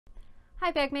Hi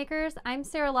bag makers, I'm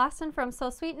Sarah Lawson from Sew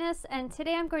Sweetness, and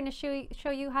today I'm going to show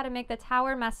you how to make the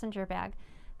Tower Messenger bag.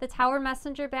 The Tower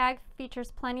Messenger bag features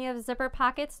plenty of zipper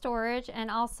pocket storage and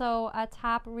also a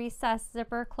top recessed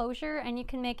zipper closure, and you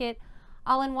can make it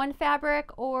all in one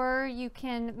fabric, or you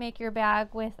can make your bag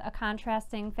with a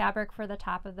contrasting fabric for the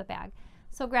top of the bag.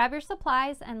 So grab your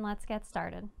supplies and let's get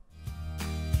started.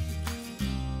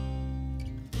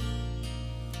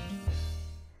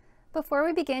 Before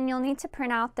we begin, you'll need to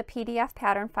print out the PDF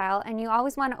pattern file, and you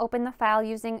always want to open the file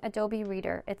using Adobe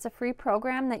Reader. It's a free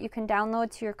program that you can download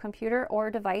to your computer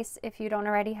or device if you don't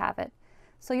already have it.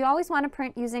 So you always want to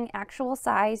print using actual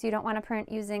size. You don't want to print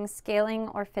using scaling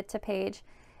or fit to page.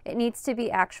 It needs to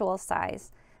be actual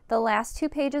size. The last 2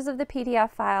 pages of the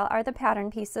PDF file are the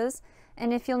pattern pieces,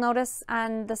 and if you'll notice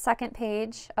on the second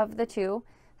page of the 2,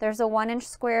 there's a 1-inch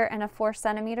square and a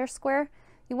 4-centimeter square.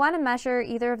 You want to measure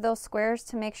either of those squares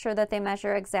to make sure that they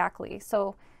measure exactly.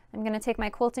 So I'm going to take my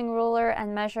quilting ruler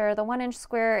and measure the 1-inch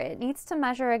square. It needs to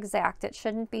measure exact. It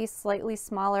shouldn't be slightly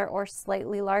smaller or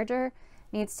slightly larger. It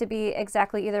needs to be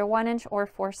exactly either 1 inch or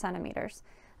 4 centimeters.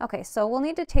 Okay, so we'll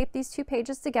need to tape these 2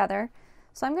 pages together.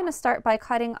 So I'm going to start by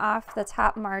cutting off the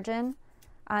top margin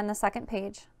on the second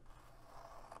page.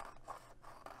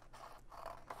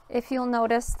 If you'll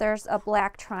notice, there's a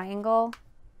black triangle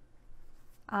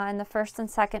on the first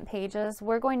and second pages.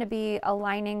 We're going to be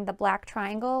aligning the black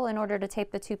triangle in order to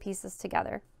tape the 2 pieces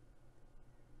together.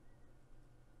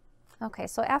 Okay,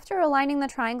 so after aligning the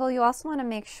triangle, you also want to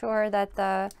make sure that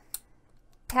the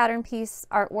pattern piece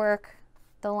artwork,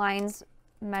 the lines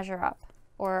measure up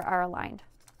or are aligned.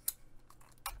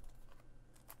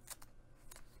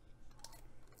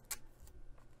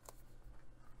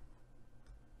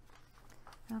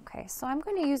 Okay, so I'm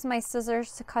going to use my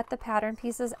scissors to cut the pattern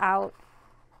pieces out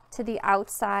to the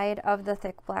outside of the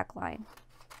thick black line.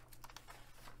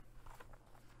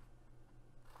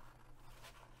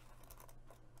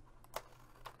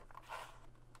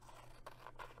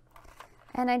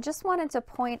 And I just wanted to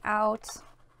point out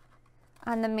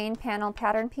on the main panel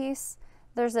pattern piece,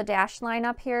 there's a dash line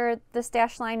up here. This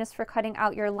dash line is for cutting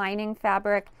out your lining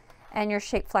fabric and your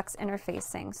shape flex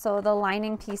interfacing. So the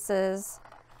lining pieces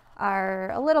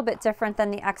are a little bit different than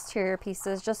the exterior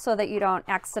pieces, just so that you don't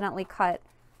accidentally cut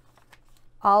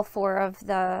all 4 of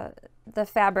the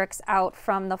fabrics out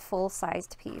from the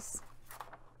full-sized piece.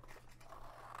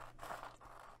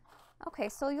 Okay,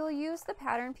 so you'll use the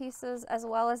pattern pieces as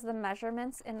well as the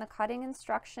measurements in the cutting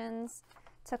instructions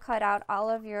to cut out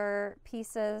all of your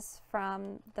pieces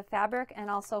from the fabric and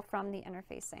also from the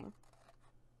interfacing.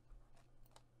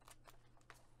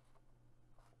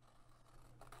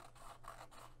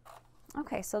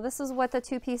 Okay, so this is what the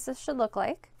 2 pieces should look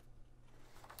like.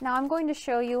 Now I'm going to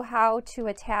show you how to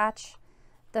attach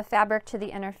the fabric to the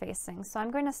interfacing. So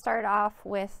I'm going to start off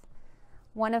with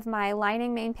one of my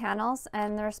lining main panels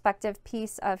and the respective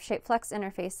piece of shape flex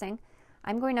interfacing.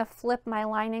 I'm going to flip my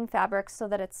lining fabric so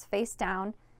that it's face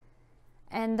down,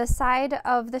 and the side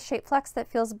of the shape flex that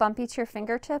feels bumpy to your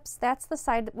fingertips, that's the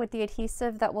side with the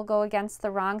adhesive that will go against the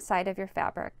wrong side of your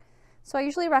fabric. So I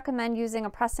usually recommend using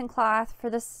a pressing cloth. For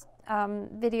this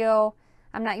video,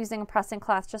 I'm not using a pressing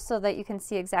cloth, just so that you can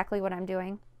see exactly what I'm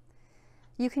doing.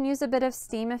 You can use a bit of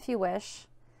steam if you wish,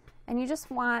 and you just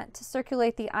want to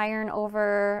circulate the iron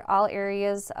over all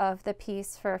areas of the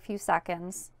piece for a few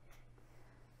seconds.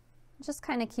 Just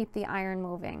kind of keep the iron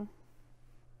moving.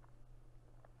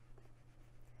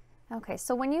 Okay,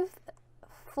 so when you've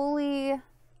fully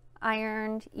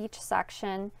ironed each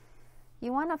section,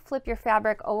 you want to flip your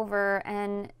fabric over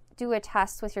and do a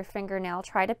test with your fingernail.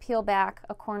 Try to peel back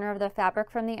a corner of the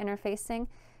fabric from the interfacing.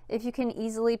 If you can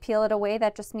easily peel it away,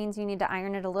 that just means you need to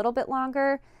iron it a little bit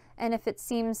longer. And if it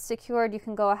seems secured, you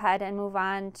can go ahead and move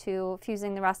on to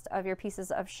fusing the rest of your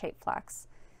pieces of shape flex.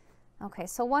 Okay,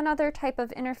 so one other type of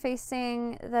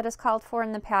interfacing that is called for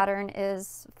in the pattern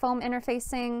is foam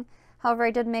interfacing. However,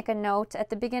 I did make a note at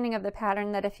the beginning of the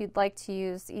pattern that if you'd like to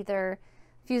use either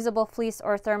fusible fleece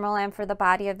or thermolam for the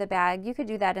body of the bag, you could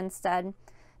do that instead.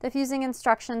 The fusing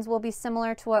instructions will be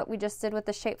similar to what we just did with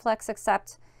the shape flex,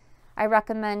 except I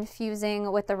recommend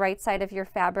fusing with the right side of your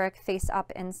fabric face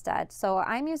up instead. So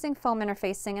I'm using foam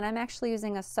interfacing, and I'm actually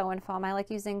using a sew and foam. I like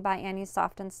using by Annie's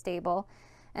Soft and Stable.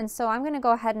 And so I'm going to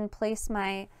go ahead and place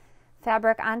my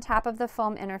fabric on top of the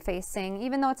foam interfacing.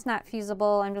 Even though it's not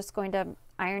fusible, I'm just going to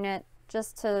iron it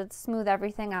just to smooth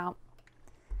everything out.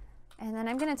 And then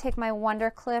I'm going to take my Wonder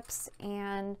clips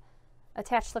and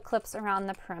attach the clips around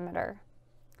the perimeter.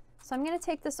 So I'm going to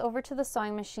take this over to the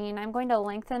sewing machine. I'm going to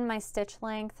lengthen my stitch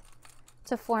length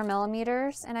to 4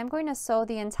 millimeters, and I'm going to sew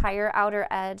the entire outer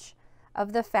edge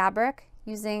of the fabric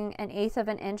using 1/8 of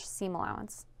an inch seam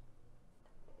allowance.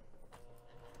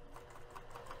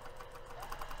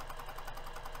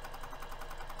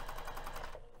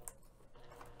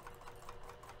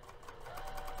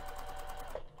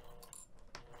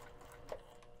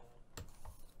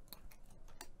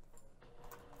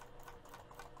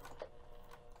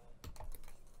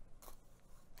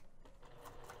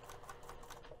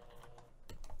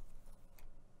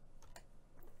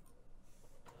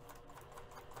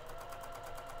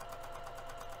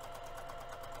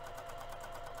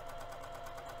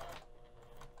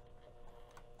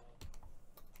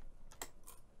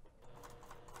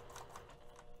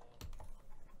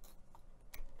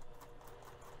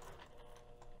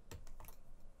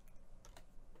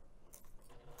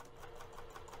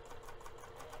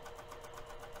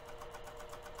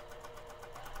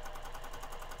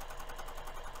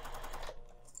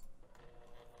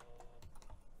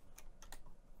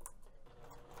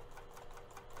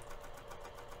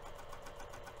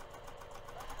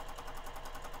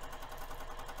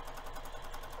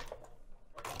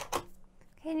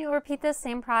 you'll repeat the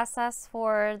same process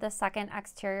for the second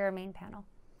exterior main panel.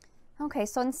 Okay,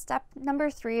 so in step number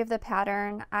 3 of the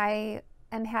pattern, I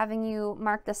am having you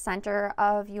mark the center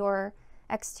of your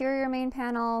exterior main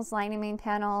panels, lining main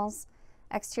panels,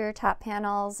 exterior top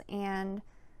panels, and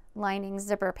lining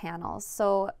zipper panels.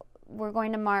 So we're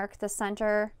going to mark the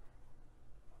center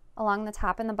along the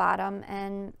top and the bottom,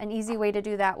 and an easy way to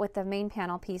do that with the main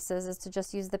panel pieces is to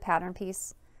just use the pattern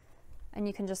piece, and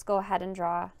you can just go ahead and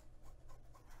draw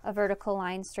a vertical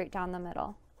line straight down the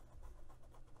middle.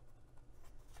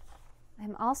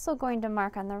 I'm also going to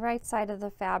mark on the right side of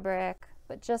the fabric,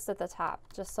 but just at the top,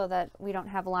 just so that we don't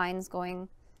have lines going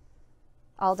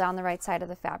all down the right side of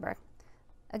the fabric.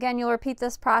 Again, you'll repeat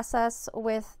this process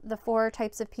with the 4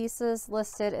 types of pieces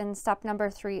listed in step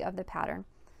number 3 of the pattern.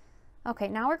 Okay,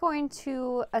 now we're going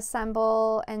to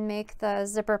assemble and make the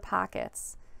zipper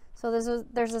pockets. So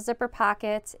there's a zipper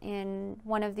pocket in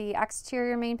one of the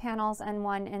exterior main panels and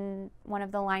one in one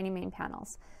of the lining main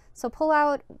panels. So pull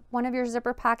out one of your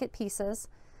zipper pocket pieces.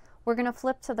 We're going to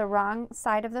flip to the wrong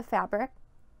side of the fabric.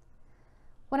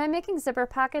 When I'm making zipper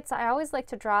pockets, I always like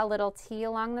to draw a little T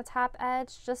along the top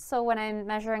edge, just so when I'm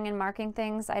measuring and marking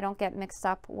things, I don't get mixed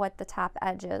up what the top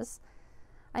edge is.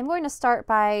 I'm going to start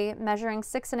by measuring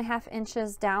 6.5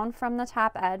 inches down from the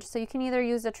top edge. So you can either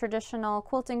use a traditional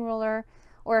quilting ruler,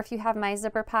 or if you have my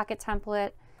zipper pocket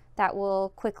template, that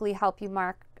will quickly help you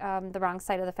mark the wrong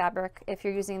side of the fabric if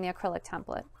you're using the acrylic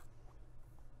template.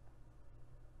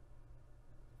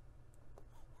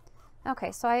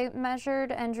 Okay, so I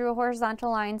measured and drew a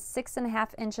horizontal line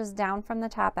 6.5 inches down from the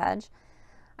top edge.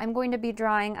 I'm going to be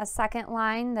drawing a second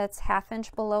line that's 1/2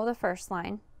 inch below the first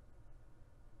line.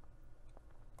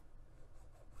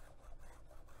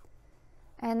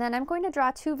 And then I'm going to draw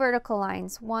 2 vertical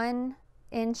lines, 1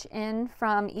 inch in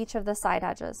from each of the side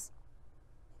edges.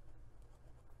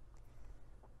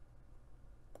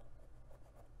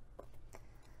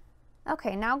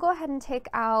 Okay, now go ahead and take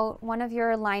out one of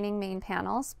your lining main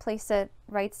panels, place it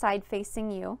right side facing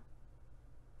you.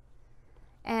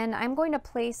 And I'm going to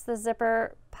place the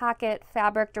zipper pocket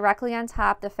fabric directly on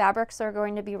top. The fabrics are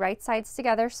going to be right sides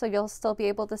together, so you'll still be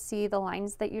able to see the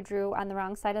lines that you drew on the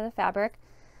wrong side of the fabric.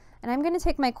 And I'm going to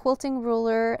take my quilting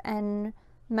ruler and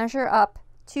measure up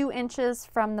 2 inches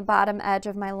from the bottom edge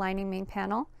of my lining main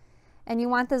panel. And you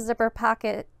want the zipper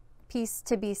pocket piece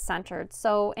to be centered.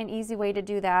 So an easy way to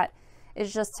do that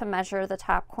is just to measure the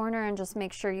top corner and just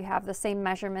make sure you have the same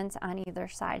measurements on either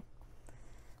side.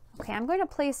 Okay, I'm going to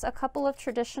place a couple of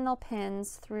traditional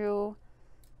pins through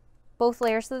both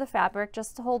layers of the fabric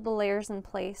just to hold the layers in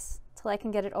place till I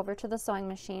can get it over to the sewing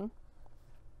machine.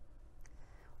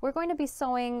 We're going to be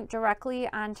sewing directly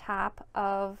on top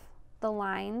of the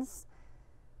lines.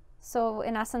 So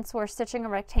in essence, we're stitching a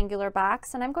rectangular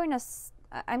box, and I'm going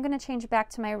to change back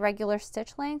to my regular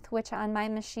stitch length, which on my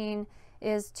machine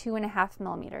is 2.5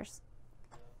 millimeters.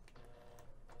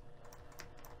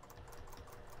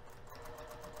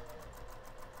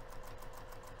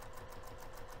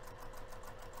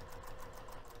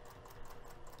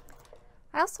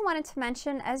 I also wanted to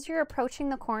mention, as you're approaching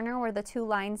the corner where the 2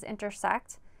 lines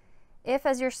intersect, if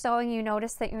as you're sewing you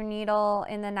notice that your needle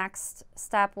in the next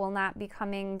step will not be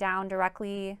coming down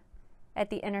directly at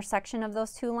the intersection of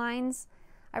those 2 lines,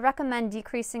 I recommend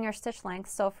decreasing your stitch length.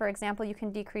 So for example, you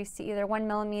can decrease to either 1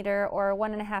 millimeter or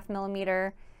 1.5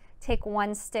 millimeter, take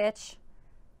 1 stitch,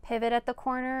 pivot at the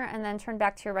corner, and then turn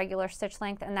back to your regular stitch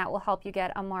length, and that will help you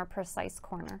get a more precise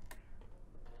corner.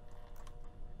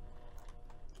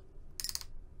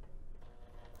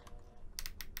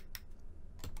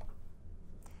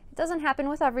 It doesn't happen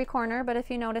with every corner, but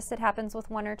if you notice it happens with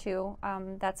 1 or 2,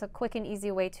 that's a quick and easy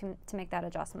way to make that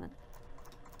adjustment.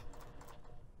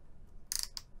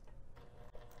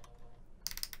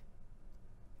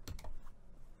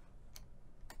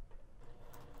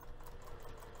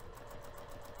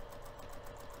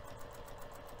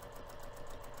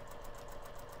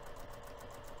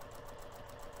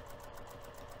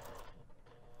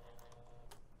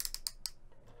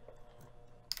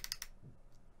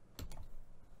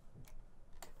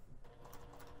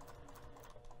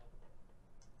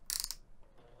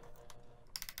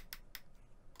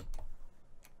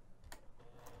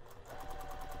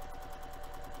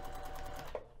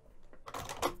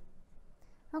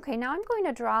 Okay, now I'm going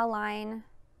to draw a line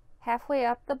halfway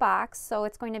up the box, so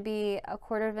it's going to be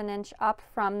 1/4 inch up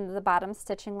from the bottom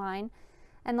stitching line,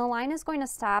 and the line is going to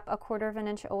stop 1/4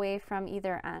 inch away from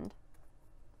either end.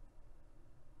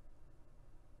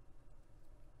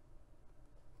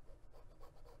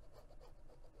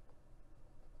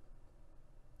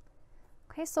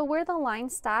 Okay, so where the line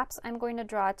stops, I'm going to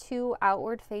draw 2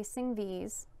 outward facing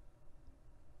V's.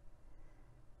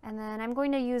 And then I'm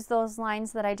going to use those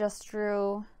lines that I just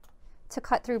drew to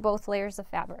cut through both layers of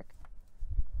fabric.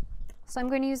 So I'm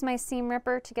going to use my seam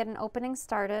ripper to get an opening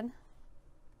started,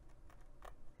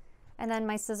 and then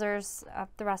my scissors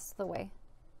the rest of the way.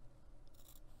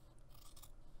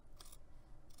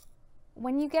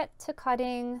 When you get to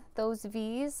cutting those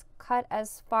V's, cut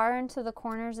as far into the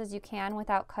corners as you can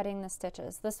without cutting the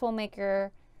stitches. This will make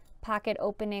your pocket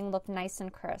opening look nice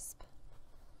and crisp.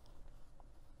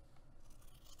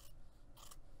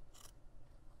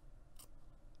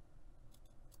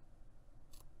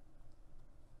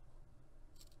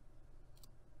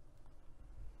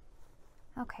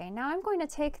 Okay, now I'm going to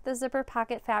take the zipper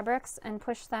pocket fabrics and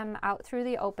push them out through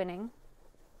the opening.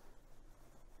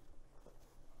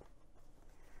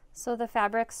 So the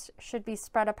fabrics should be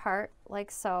spread apart like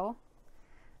so.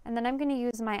 And then I'm going to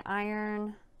use my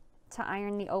iron to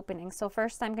iron the opening. So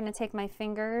first I'm going to take my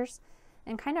fingers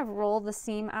and kind of roll the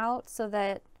seam out so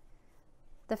that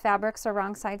the fabrics are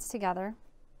wrong sides together.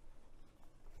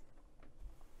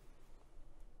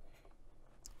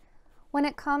 When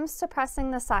it comes to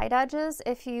pressing the side edges,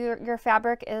 if your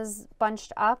fabric is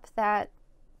bunched up, that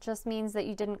just means that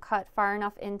you didn't cut far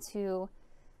enough into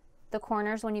the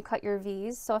corners when you cut your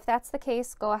V's. So if that's the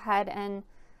case, go ahead and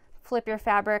flip your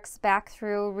fabrics back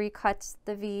through, recut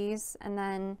the V's, and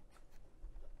then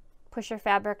push your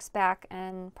fabrics back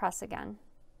and press again.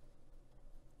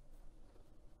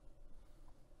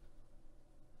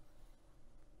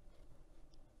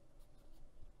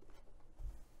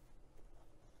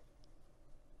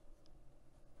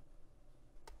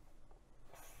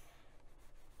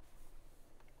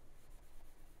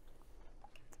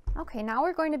 Okay, now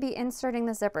we're going to be inserting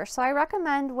the zipper. So I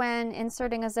recommend when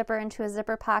inserting a zipper into a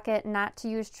zipper pocket not to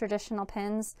use traditional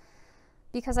pins,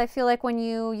 because I feel like when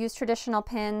you use traditional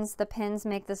pins, the pins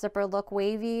make the zipper look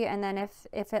wavy, and then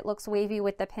if it looks wavy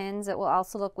with the pins, it will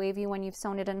also look wavy when you've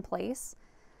sewn it in place.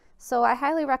 So I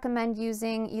highly recommend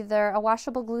using either a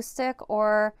washable glue stick,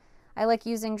 or I like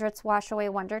using Dritz Wash Away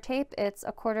Wonder Tape. It's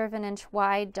a 1/4 of an inch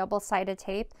wide double-sided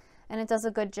tape, and it does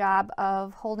a good job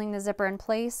of holding the zipper in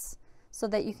place so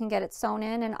that you can get it sewn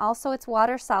in. And also it's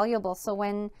water soluble, so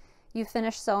when you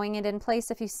finish sewing it in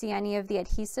place, if you see any of the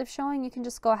adhesive showing, you can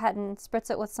just go ahead and spritz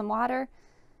it with some water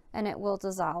and it will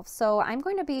dissolve. So I'm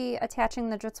going to be attaching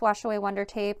the Dritz Wash Away Wonder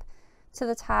Tape to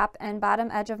the top and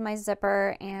bottom edge of my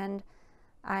zipper, and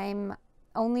I'm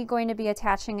only going to be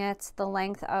attaching it the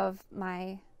length of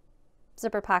my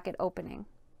zipper pocket opening.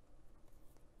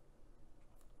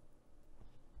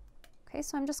 Okay,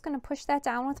 so I'm just going to push that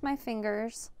down with my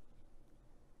fingers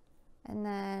and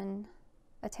then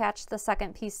attach the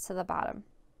second piece to the bottom.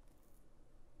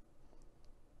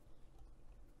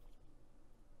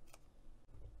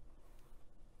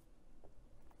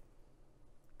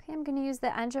 Okay, I'm going to use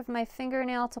the edge of my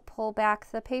fingernail to pull back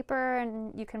the paper,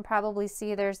 and you can probably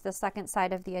see there's the second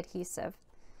side of the adhesive.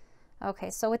 Okay,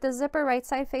 so with the zipper right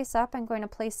side face up, I'm going to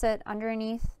place it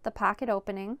underneath the pocket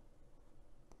opening.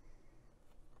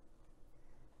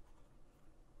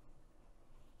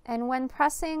 And when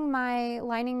pressing my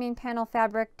lining main panel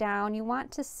fabric down, you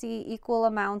want to see equal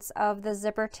amounts of the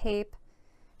zipper tape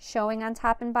showing on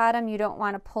top and bottom. You don't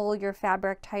want to pull your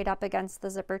fabric tight up against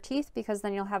the zipper teeth, because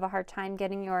then you'll have a hard time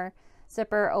getting your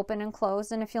zipper open and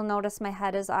closed. And if you'll notice, my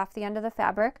head is off the end of the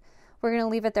fabric. We're going to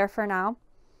leave it there for now.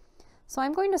 So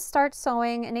I'm going to start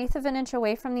sewing 1/8 of an inch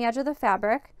away from the edge of the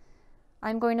fabric.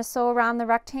 I'm going to sew around the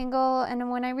rectangle, and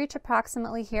when I reach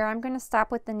approximately here, I'm going to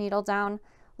stop with the needle down,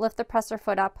 lift the presser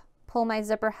foot up, pull my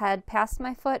zipper head past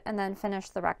my foot, and then finish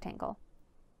the rectangle.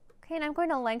 Okay, and I'm going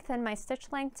to lengthen my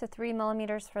stitch length to 3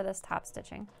 millimeters for this top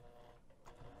stitching.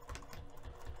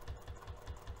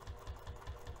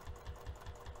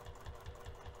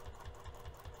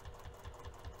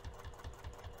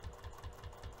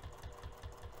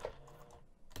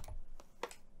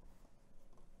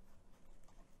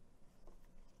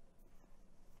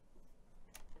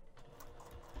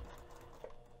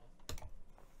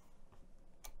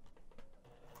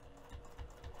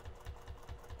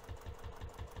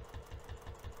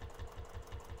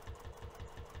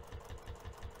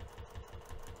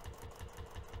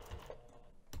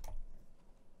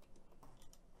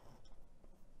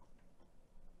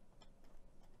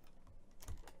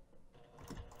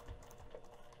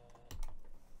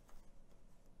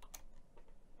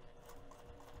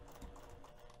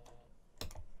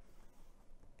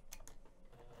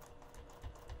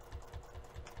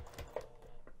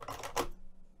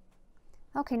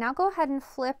 Okay, now go ahead and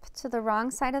flip to the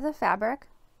wrong side of the fabric,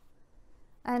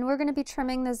 and we're going to be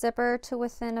trimming the zipper to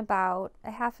within about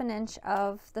 1/2 inch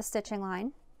of the stitching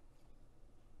line.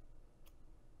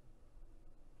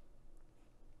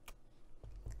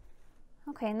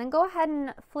 Okay, and then go ahead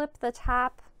and flip the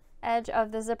top edge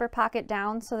of the zipper pocket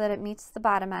down so that it meets the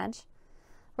bottom edge.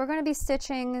 We're going to be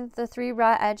stitching the 3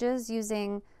 raw edges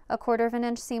using a 1/4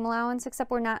 inch seam allowance, except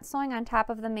we're not sewing on top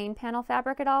of the main panel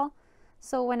fabric at all.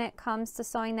 So when it comes to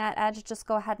sewing that edge, just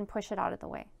go ahead and push it out of the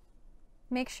way.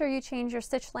 Make sure you change your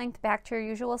stitch length back to your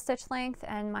usual stitch length,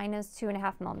 and mine is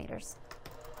 2.5 millimeters.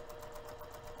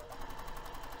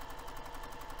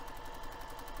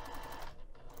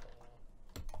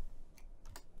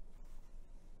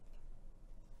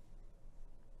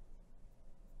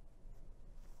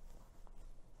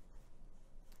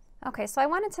 Okay, so I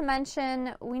wanted to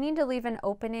mention we need to leave an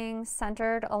opening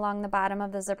centered along the bottom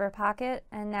of the zipper pocket,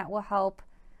 and that will help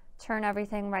turn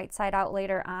everything right side out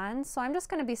later on. So I'm just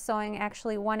going to be sewing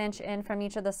actually 1 inch in from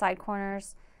each of the side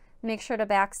corners. Make sure to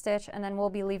back stitch, and then we'll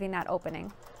be leaving that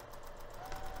opening.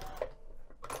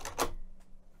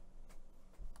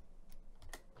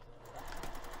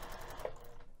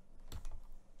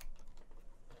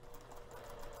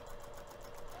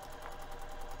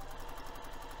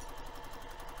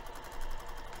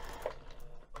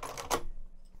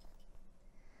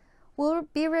 We'll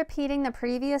be repeating the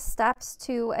previous steps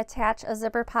to attach a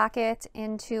zipper pocket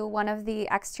into one of the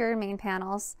exterior main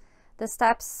panels. The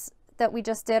steps that we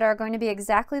just did are going to be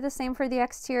exactly the same for the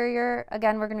exterior.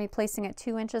 Again, we're going to be placing it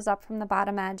 2 inches up from the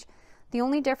bottom edge. The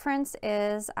only difference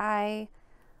is I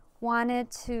wanted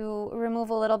to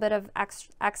remove a little bit of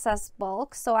excess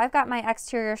bulk. So I've got my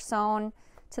exterior sewn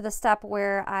to the step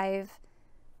where I've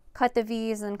cut the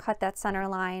V's and cut that center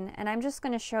line. And I'm just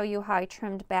going to show you how I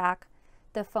trimmed back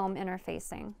the foam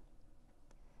interfacing.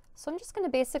 So I'm just going to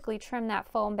basically trim that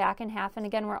foam back in half, and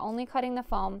again, we're only cutting the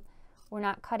foam. We're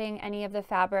not cutting any of the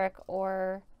fabric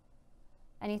or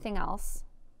anything else.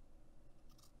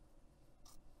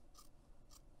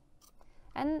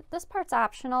 And this part's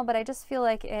optional, but I just feel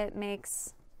like it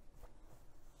makes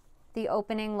the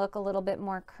opening look a little bit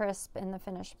more crisp in the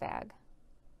finished bag.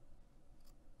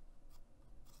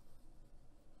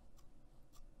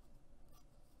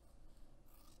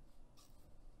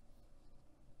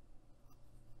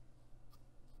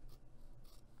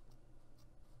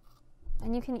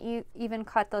 And you can even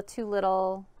cut the 2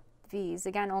 little V's,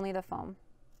 again, only the foam.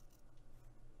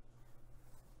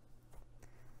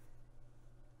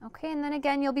 Okay, and then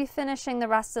again, you'll be finishing the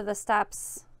rest of the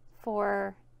steps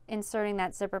for inserting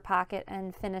that zipper pocket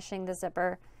and finishing the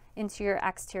zipper into your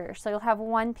exterior. So you'll have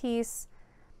 1 piece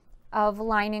of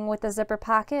lining with the zipper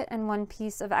pocket and 1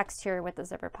 piece of exterior with the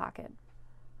zipper pocket.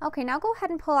 Okay, now go ahead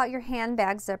and pull out your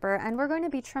handbag zipper, and we're going to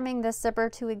be trimming this zipper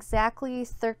to exactly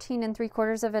 13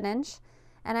 3/4 inch.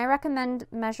 And I recommend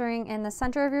measuring in the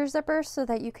center of your zipper so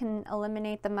that you can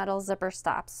eliminate the metal zipper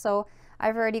stops. So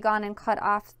I've already gone and cut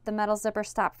off the metal zipper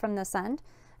stop from this end.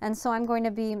 And so I'm going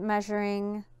to be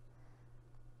measuring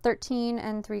 13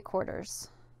 3/4.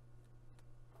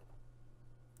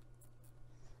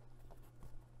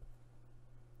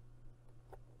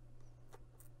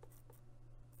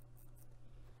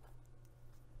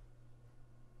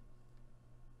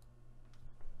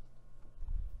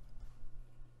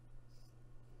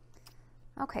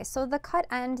 Okay, so the cut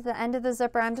end, the end of the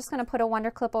zipper, I'm just going to put a wonder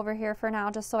clip over here for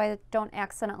now just so I don't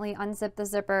accidentally unzip the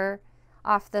zipper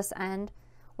off this end.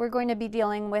 We're going to be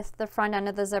dealing with the front end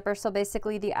of the zipper, so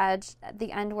basically the edge,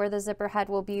 the end where the zipper head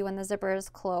will be when the zipper is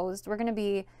closed. We're going to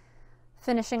be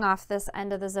finishing off this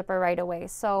end of the zipper right away.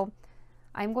 So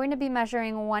I'm going to be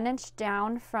measuring 1 inch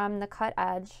down from the cut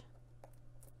edge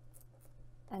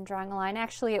and drawing a line.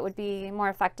 Actually, it would be more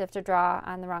effective to draw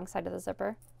on the wrong side of the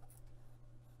zipper.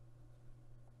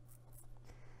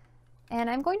 And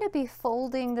I'm going to be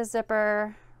folding the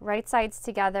zipper right sides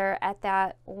together at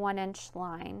that 1 inch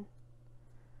line.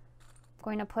 I'm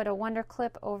going to put a wonder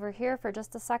clip over here for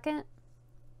just a second.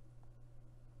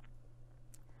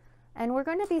 And we're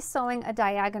going to be sewing a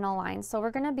diagonal line. So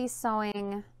we're going to be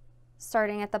sewing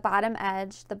starting at the bottom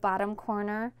edge, the bottom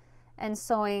corner, and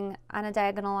sewing on a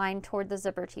diagonal line toward the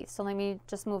zipper teeth. So let me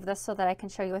just move this so that I can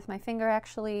show you with my finger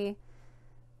actually.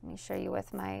 Let me show you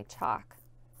with my chalk.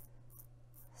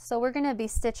 So we're going to be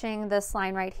stitching this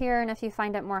line right here, and if you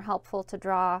find it more helpful to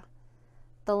draw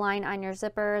the line on your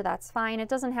zipper, that's fine. It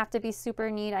doesn't have to be super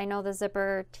neat. I know the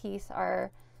zipper teeth are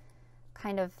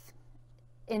kind of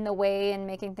in the way and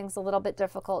making things a little bit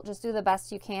difficult. Just do the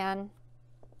best you can,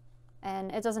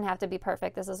 and it doesn't have to be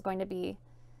perfect. This is going to be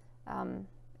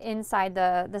inside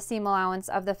the seam allowance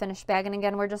of the finished bag, and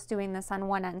again, we're just doing this on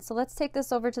one end. So let's take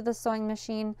this over to the sewing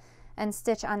machine and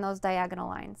stitch on those diagonal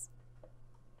lines.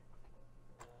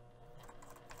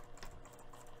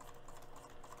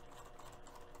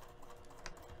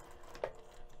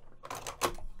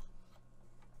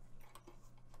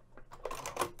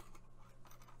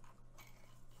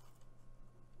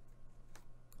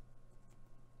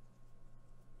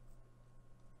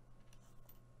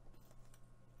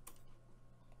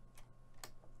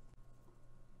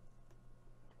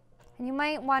 And you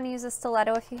might want to use a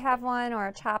stiletto if you have one, or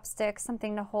a chopstick,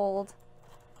 something to hold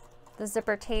the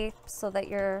zipper tape so that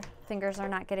your fingers are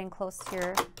not getting close to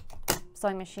your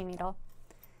sewing machine needle.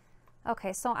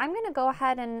 Okay, so I'm going to go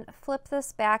ahead and flip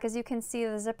this back. As you can see,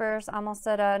 the zipper is almost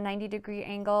at a 90-degree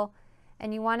angle,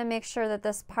 and you want to make sure that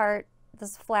this part,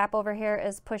 this flap over here,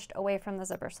 is pushed away from the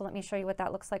zipper. So let me show you what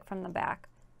that looks like from the back.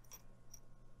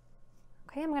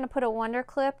 Okay, I'm going to put a wonder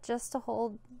clip just to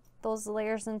hold those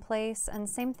layers in place, and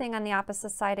same thing on the opposite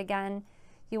side again.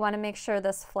 You want to make sure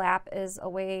this flap is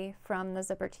away from the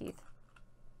zipper teeth.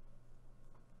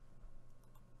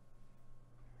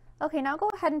 Okay, now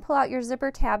go ahead and pull out your zipper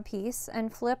tab piece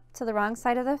and flip to the wrong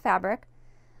side of the fabric.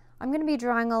 I'm going to be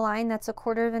drawing a line that's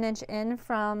 1/4 of an inch in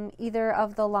from either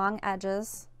of the long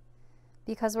edges,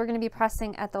 because we're going to be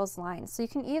pressing at those lines. So you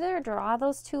can either draw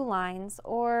those two lines,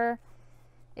 or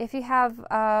if you have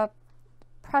a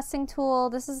pressing tool,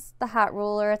 this is the hot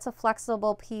ruler. It's a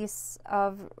flexible piece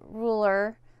of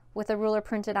ruler with a ruler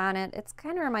printed on it. It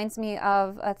kind of reminds me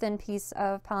of a thin piece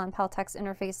of Peltex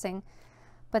interfacing.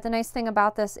 But the nice thing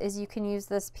about this is you can use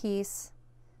this piece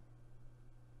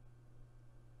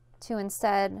to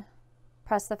instead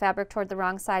press the fabric toward the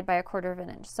wrong side by 1/4 of an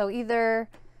inch. So either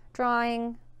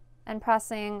drawing and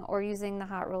pressing or using the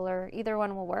hot ruler, either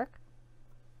one will work.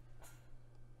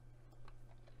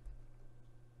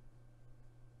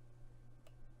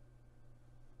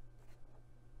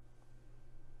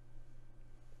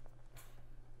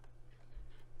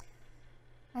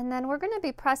 And then we're going to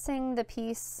be pressing the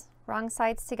piece wrong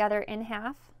sides together in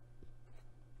half.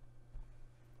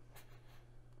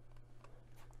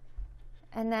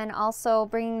 And then also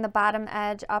bringing the bottom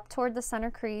edge up toward the center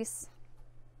crease.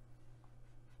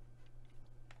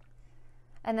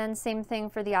 And then same thing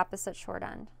for the opposite short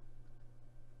end.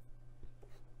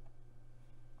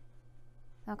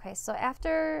 Okay, so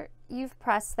after you've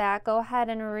pressed that, go ahead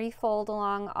and refold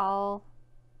along all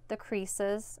the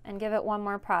creases and give it one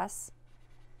more press.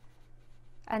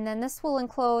 And then this will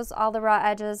enclose all the raw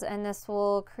edges, and this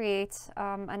will create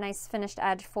a nice finished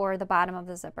edge for the bottom of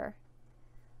the zipper.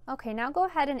 Okay, now go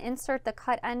ahead and insert the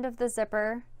cut end of the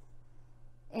zipper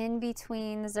in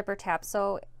between the zipper tabs.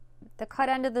 So the cut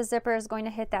end of the zipper is going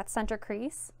to hit that center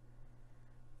crease.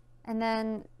 And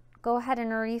then go ahead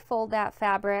and refold that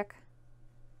fabric.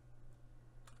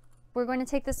 We're going to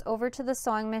take this over to the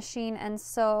sewing machine and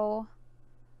sew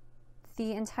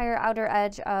the entire outer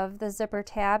edge of the zipper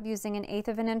tab using an 1/8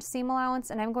 of an inch seam allowance,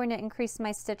 and I'm going to increase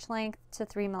my stitch length to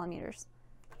 3 millimeters.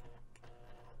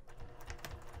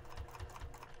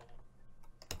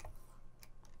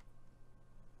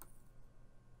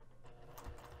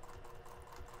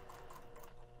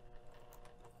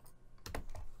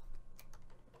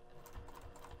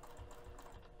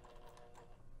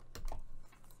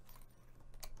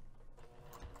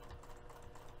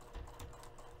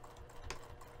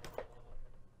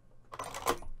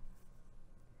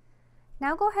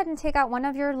 Now go ahead and take out one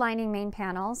of your lining main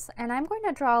panels, and I'm going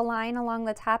to draw a line along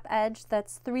the top edge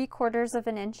that's 3/4 of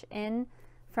an inch in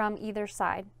from either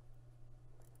side.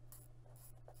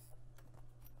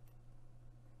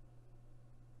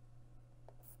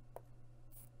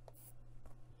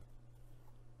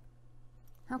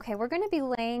 Okay, we're going to be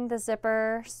laying the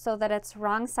zipper so that it's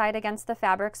wrong side against the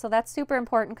fabric, so that's super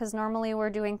important because normally we're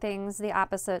doing things the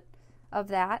opposite of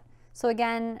that. So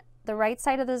again, the right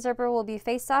side of the zipper will be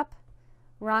face up,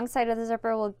 wrong side of the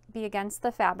zipper will be against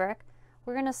the fabric.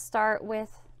 We're going to start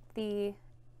with the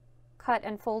cut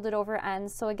and folded over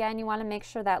ends. So again, you want to make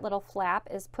sure that little flap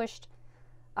is pushed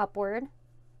upward.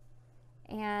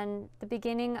 And the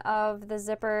beginning of the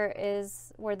zipper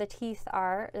is where the teeth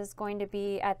are, is going to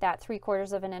be at that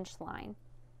 3/4 of an inch line.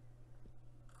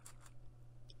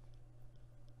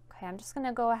 Okay, I'm just going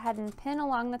to go ahead and pin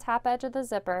along the top edge of the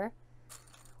zipper.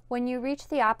 When you reach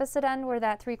the opposite end where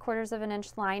that 3/4 of an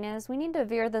inch line is, we need to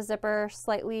veer the zipper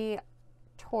slightly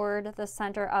toward the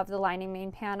center of the lining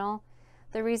main panel.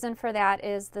 The reason for that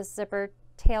is the zipper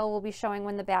tail will be showing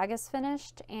when the bag is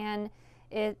finished, and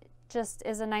it just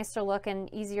is a nicer look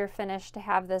and easier finish to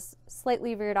have this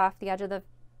slightly veered off the edge of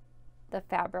the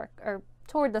fabric, or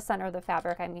toward the center of the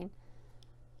fabric, I mean.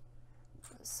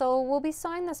 So we'll be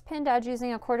sewing this pinned edge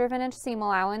using a 1/4 of an inch seam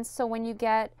allowance. So when you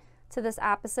get to this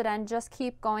opposite end, just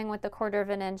keep going with the 1/4 of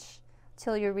an inch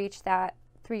till you reach that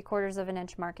 3/4 of an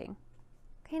inch marking.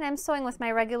 Okay, and I'm sewing with my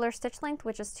regular stitch length,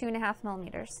 which is 2.5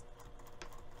 millimeters.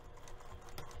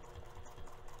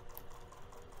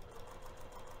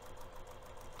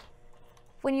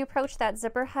 When you approach that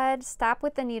zipper head, stop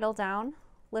with the needle down,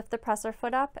 lift the presser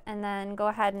foot up, and then go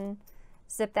ahead and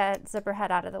zip that zipper head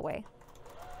out of the way.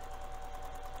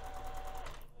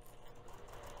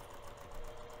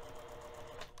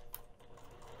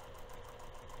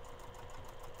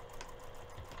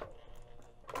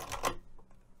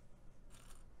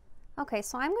 Okay,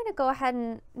 so I'm going to go ahead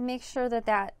and make sure that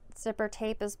that zipper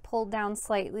tape is pulled down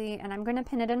slightly, and I'm going to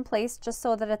pin it in place just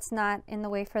so that it's not in the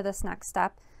way for this next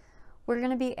step. We're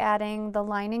going to be adding the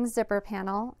lining zipper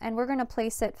panel, and we're going to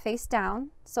place it face down,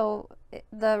 so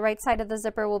the right side of the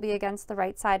zipper will be against the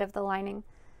right side of the lining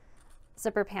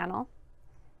zipper panel.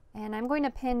 And I'm going to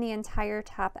pin the entire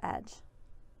top edge.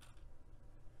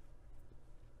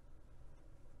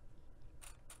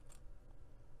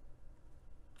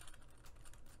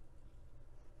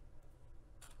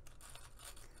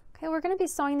 Okay, we're going to be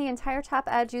sewing the entire top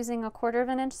edge using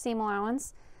 1/4 inch seam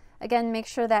allowance. Again, make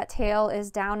sure that tail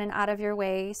is down and out of your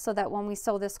way so that when we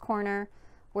sew this corner,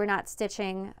 we're not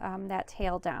stitching that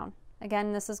tail down.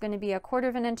 Again, this is going to be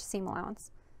 1/4 inch seam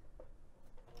allowance.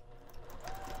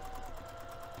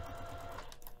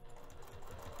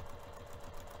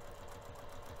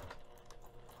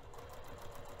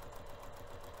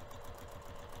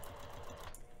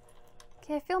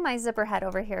 Okay, I feel my zipper head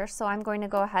over here, so I'm going to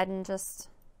go ahead and just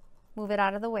move it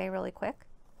out of the way really quick.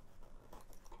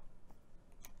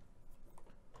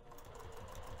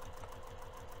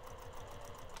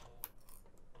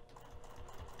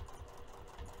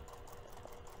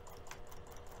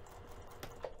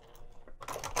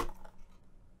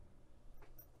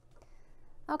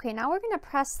 Okay, now we're going to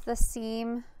press the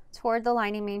seam toward the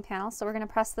lining main panel, so we're going to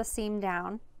press the seam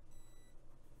down.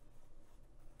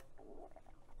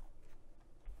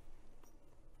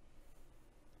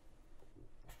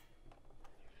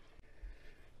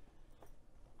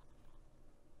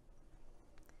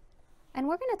 And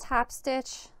we're going to top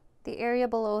stitch the area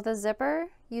below the zipper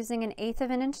using 1/8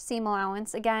 inch seam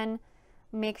allowance. Again,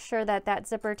 make sure that that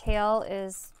zipper tail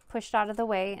is pushed out of the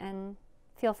way, and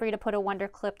feel free to put a wonder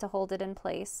clip to hold it in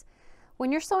place.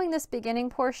 When you're sewing this beginning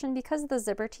portion, because the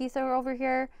zipper teeth are over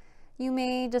here, you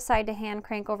may decide to hand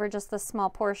crank over just the small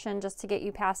portion just to get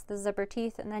you past the zipper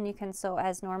teeth, and then you can sew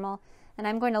as normal. And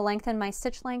I'm going to lengthen my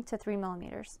stitch length to 3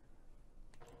 millimeters.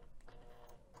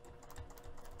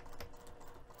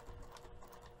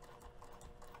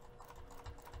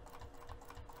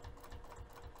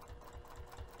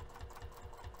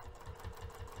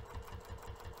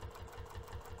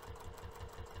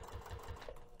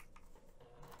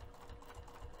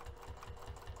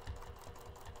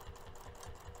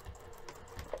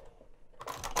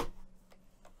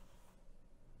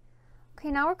 Okay,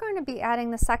 now we're going to be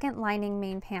adding the second lining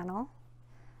main panel,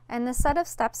 and the set of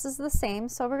steps is the same.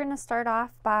 So we're going to start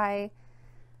off by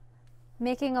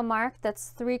making a mark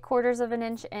that's 3/4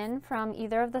 inch in from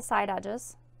either of the side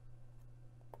edges.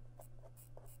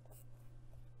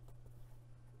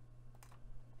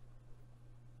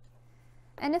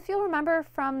 And if you'll remember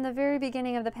from the very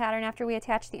beginning of the pattern, after we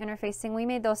attached the interfacing, we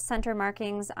made those center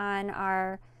markings on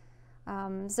our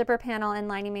zipper panel and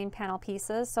lining main panel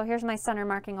pieces. So here's my center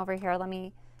marking over here. Let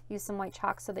me use some white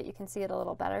chalk so that you can see it a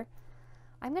little better.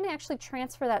 I'm going to actually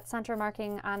transfer that center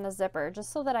marking on the zipper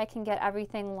just so that I can get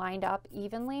everything lined up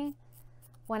evenly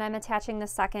when I'm attaching the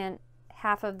second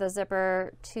half of the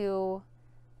zipper to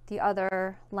the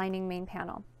other lining main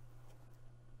panel.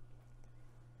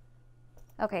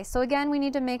 Okay, so again, we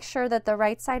need to make sure that the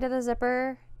right side of the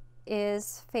zipper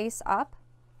is face up.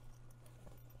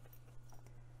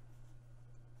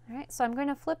 All right, so I'm going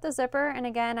to flip the zipper, and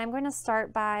again, I'm going to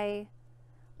start by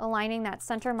aligning that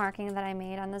center marking that I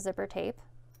made on the zipper tape.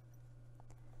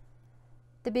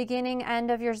 The beginning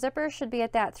end of your zipper should be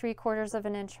at that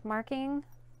 3/4 inch marking.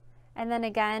 And then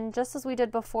again, just as we did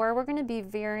before, we're going to be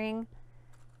veering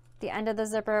the end of the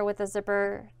zipper with the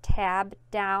zipper tab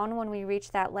down when we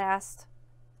reach that last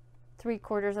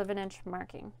 3/4 inch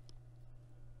marking.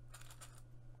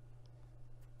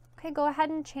 Okay, go ahead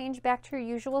and change back to your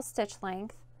usual stitch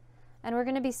length. And we're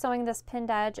going to be sewing this pinned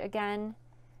edge again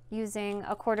using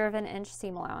 1/4 inch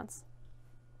seam allowance.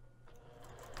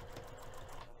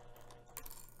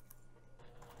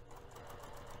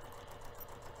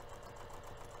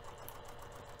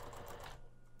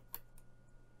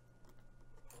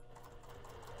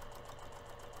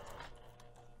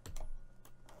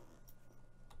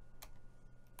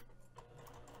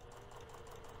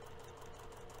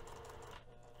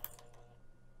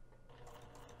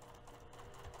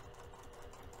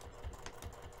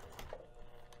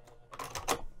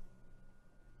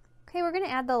 Okay, we're going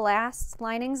to add the last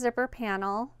lining zipper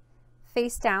panel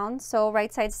face down, so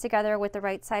right sides together with the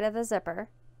right side of the zipper.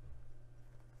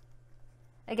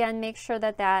 Again, make sure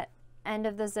that that end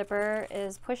of the zipper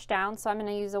is pushed down, so I'm going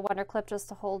to use a wonder clip just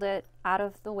to hold it out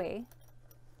of the way.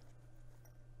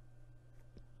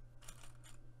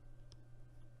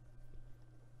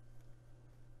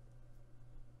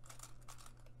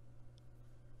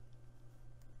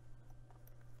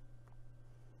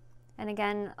 And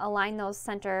again, align those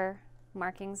center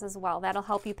markings as well. That'll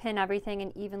help you pin everything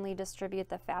and evenly distribute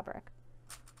the fabric.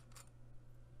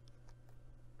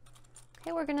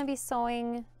 Okay, we're going to be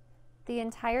sewing the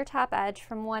entire top edge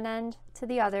from one end to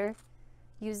the other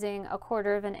using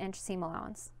 1/4 inch seam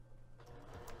allowance.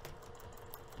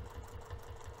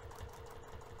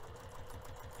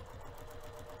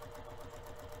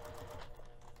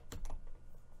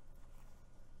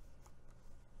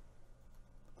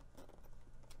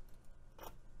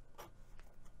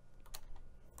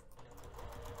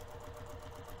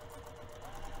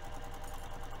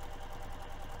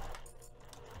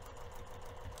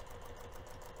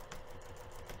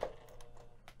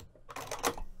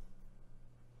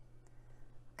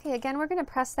 Okay, again, we're going to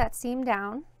press that seam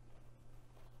down.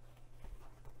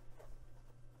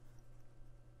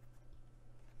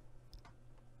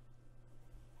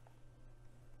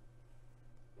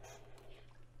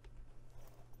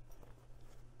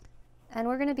 And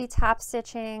we're going to be top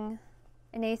stitching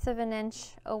 1/8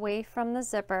 inch away from the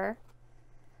zipper.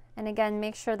 And again,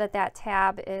 make sure that that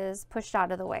tab is pushed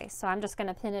out of the way. So I'm just going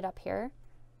to pin it up here.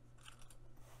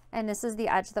 And this is the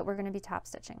edge that we're going to be top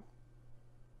stitching.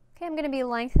 Okay, I'm going to be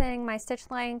lengthening my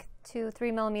stitch length to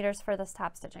 3 millimeters for this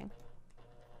top stitching.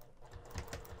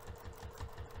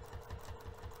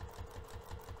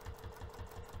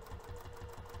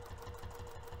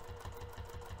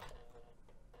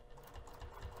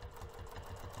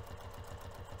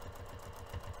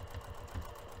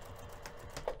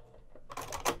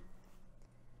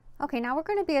 Okay, now we're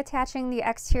going to be attaching the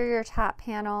exterior top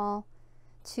panel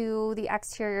to the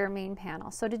exterior main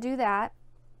panel. So to do that,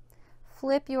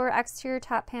 flip your exterior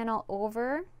top panel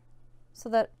over so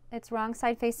that it's wrong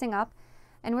side facing up,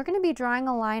 and we're going to be drawing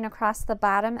a line across the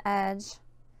bottom edge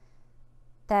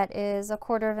that is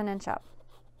 1/4 inch up.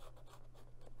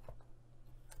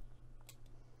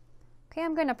 Okay,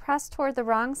 I'm going to press toward the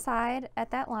wrong side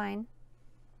at that line.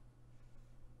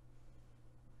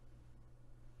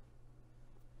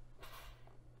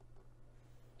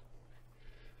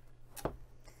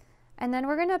 And then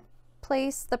we're going to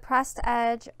place the pressed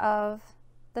edge of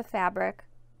the fabric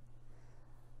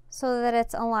so that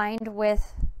it's aligned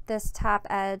with this top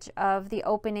edge of the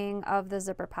opening of the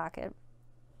zipper pocket.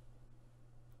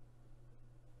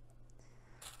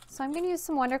 So I'm going to use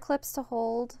some wonder clips to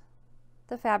hold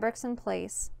the fabrics in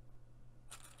place.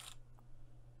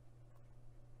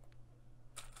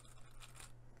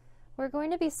 We're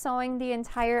going to be sewing the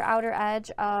entire outer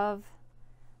edge of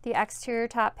the exterior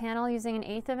top panel using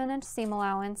 1/8 inch seam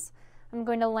allowance. I'm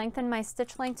going to lengthen my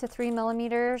stitch length to 3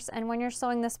 millimeters, and when you're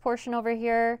sewing this portion over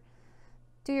here,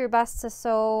 do your best to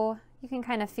sew. You can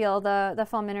kind of feel the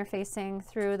foam interfacing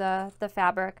through the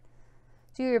fabric.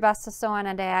 Do your best to sew on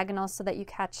a diagonal so that you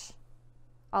catch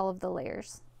all of the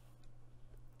layers.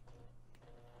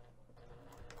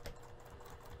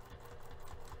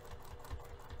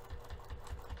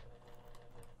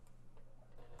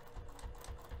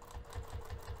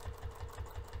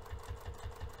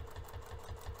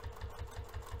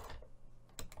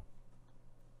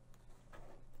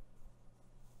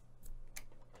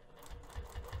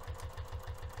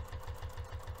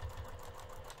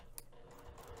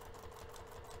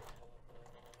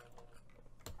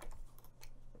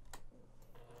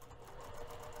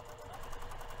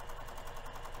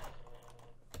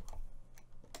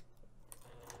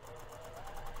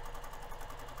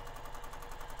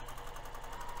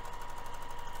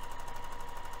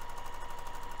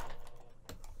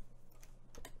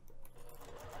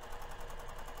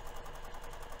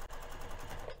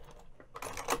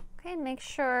 Okay, and make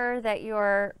sure that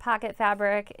your pocket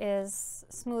fabric is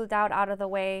smoothed out of the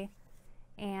way,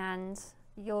 and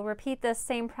you'll repeat this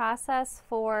same process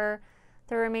for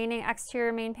the remaining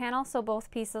exterior main panel, so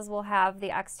both pieces will have the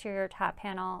exterior top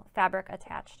panel fabric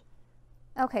attached.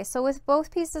 Okay, so with both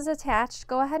pieces attached,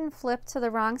 go ahead and flip to the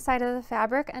wrong side of the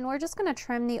fabric, and we're just going to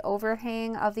trim the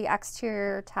overhang of the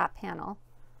exterior top panel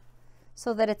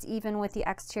so that it's even with the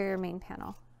exterior main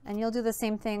panel. And you'll do the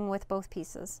same thing with both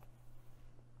pieces.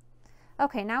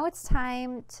 Okay, now it's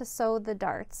time to sew the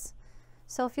darts.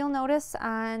 So if you'll notice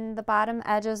on the bottom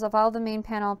edges of all the main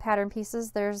panel pattern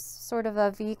pieces, there's sort of a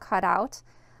V cut out.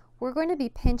 We're going to be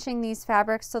pinching these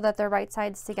fabrics so that they're right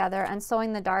sides together and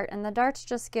sewing the dart, and the darts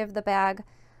just give the bag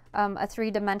a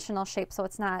three-dimensional shape, so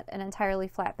it's not an entirely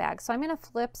flat bag. So I'm going to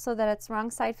flip so that it's wrong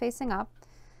side facing up.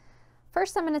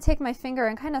 First, I'm going to take my finger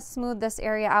and kind of smooth this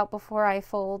area out before I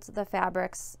fold the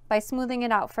fabrics. By smoothing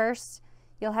it out first,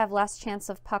 you'll have less chance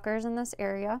of puckers in this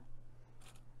area.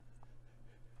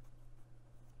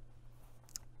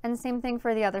 And same thing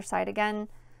for the other side. Again,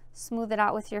 smooth it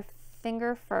out with your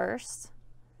finger first.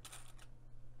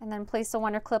 And then place a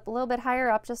wonder clip a little bit higher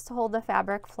up just to hold the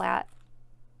fabric flat.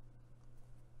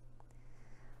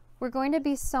 We're going to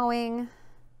be sewing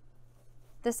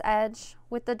this edge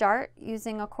with the dart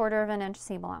using 1/4 inch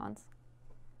seam allowance.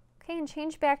 Okay, and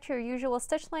change back to your usual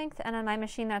stitch length, and on my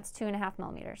machine that's 2.5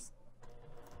 millimeters.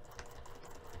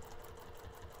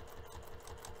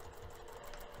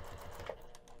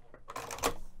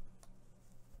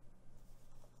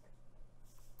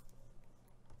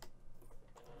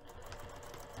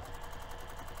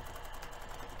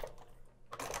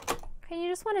 Okay, you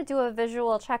just want to do a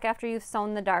visual check after you've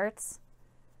sewn the darts.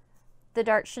 The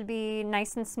dart should be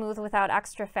nice and smooth without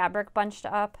extra fabric bunched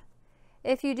up.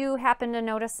 If you do happen to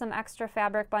notice some extra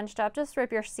fabric bunched up, just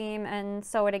rip your seam and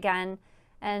sew it again,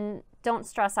 and don't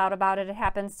stress out about it. It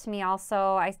happens to me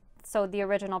also. I sewed the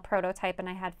original prototype and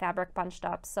I had fabric bunched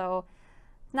up, so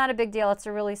not a big deal. It's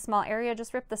a really small area.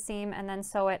 Just rip the seam and then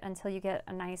sew it until you get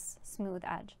a nice smooth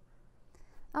edge.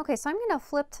 Okay, so I'm going to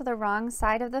flip to the wrong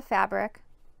side of the fabric,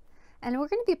 and we're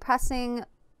going to be pressing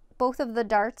both of the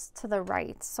darts to the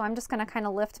right. So I'm just going to kind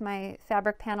of lift my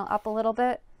fabric panel up a little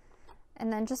bit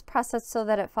and then just press it so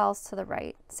that it falls to the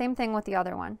right. Same thing with the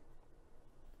other one.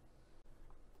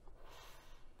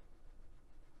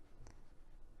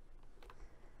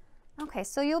 Okay,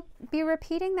 so you'll be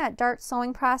repeating that dart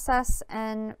sewing process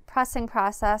and pressing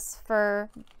process for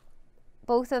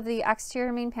both of the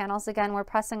exterior main panels. Again, we're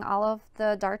pressing all of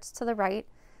the darts to the right.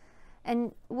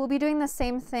 And we'll be doing the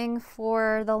same thing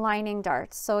for the lining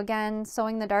darts. So again,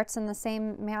 sewing the darts in the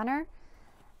same manner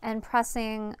and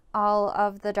pressing all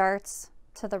of the darts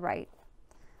to the right.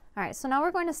 All right, so now we're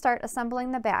going to start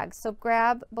assembling the bag. So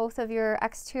grab both of your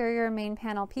exterior main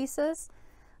panel pieces,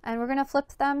 and we're going to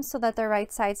flip them so that they're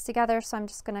right sides together. So I'm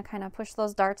just going to kind of push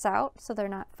those darts out so they're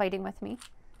not fighting with me.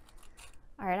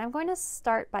 All right, I'm going to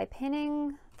start by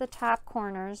pinning the top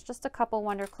corners, just a couple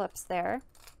wonder clips there.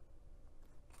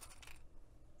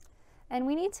 And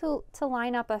we need to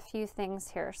line up a few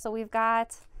things here. So we've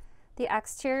got the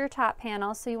exterior top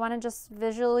panel, so you want to just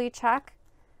visually check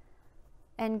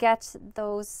and get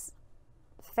those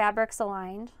fabrics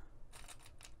aligned.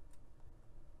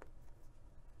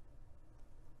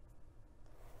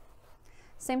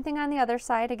 Same thing on the other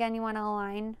side. Again, you want to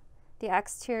align the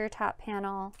exterior top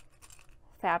panel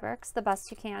fabrics the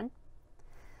best you can.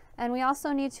 And we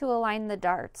also need to align the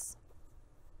darts.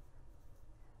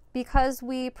 Because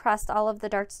we pressed all of the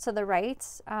darts to the right,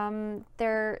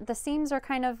 the seams are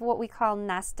kind of what we call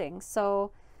nesting.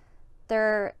 So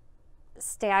they're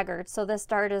staggered. So this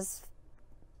dart is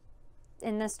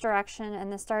in this direction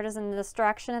and this dart is in this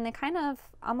direction, and they kind of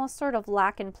almost sort of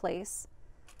lock in place.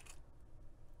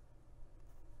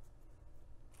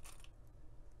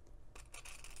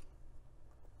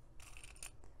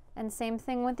 And same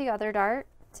thing with the other dart,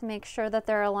 to make sure that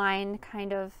they're aligned,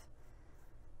 kind of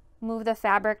move the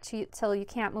fabric till you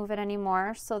can't move it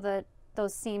anymore so that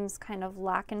those seams kind of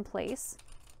lock in place.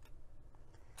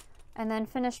 And then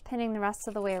finish pinning the rest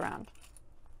of the way around.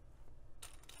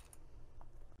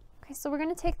 Okay, so we're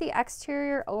going to take the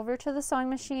exterior over to the sewing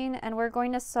machine, and we're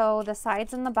going to sew the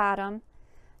sides and the bottom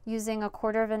using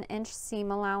 1/4 inch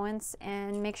seam allowance,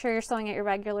 and make sure you're sewing at your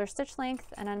regular stitch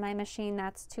length, and on my machine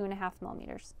that's 2.5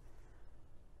 millimeters.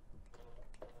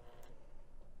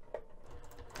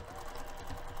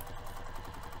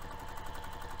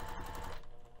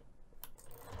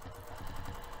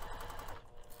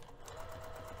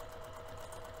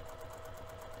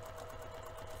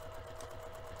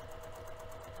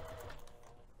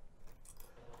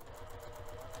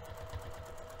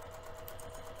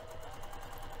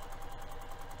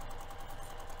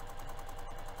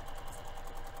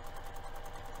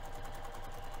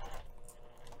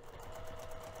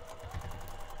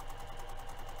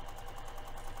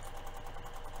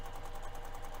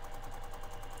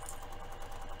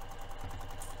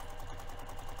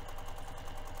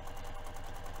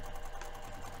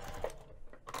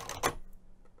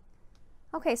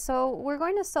 Okay, so we're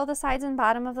going to sew the sides and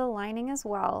bottom of the lining as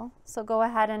well. So go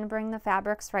ahead and bring the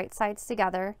fabrics right sides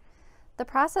together. The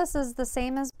process is the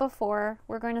same as before.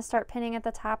 We're going to start pinning at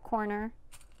the top corner.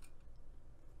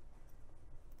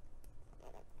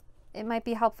 It might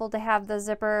be helpful to have the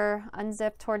zipper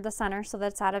unzipped toward the center so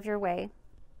that it's out of your way.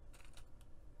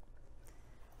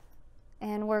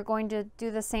 And we're going to do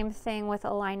the same thing with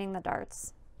aligning the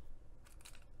darts.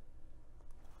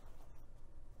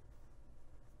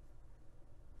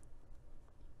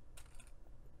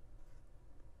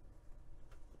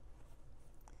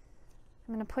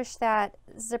 I'm going to push that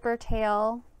zipper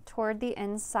tail toward the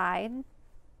inside.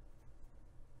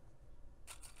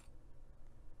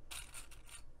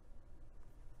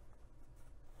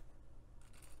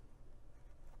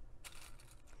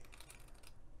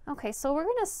 Okay, so we're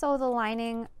going to sew the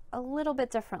lining a little bit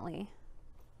differently.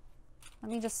 Let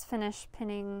me just finish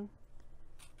pinning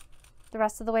the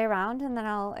rest of the way around, and then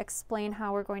I'll explain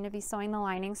how we're going to be sewing the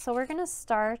lining. So we're going to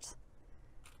start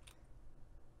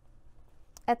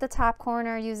at the top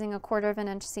corner using 1/4 of an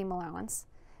inch seam allowance.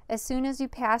 As soon as you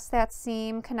pass that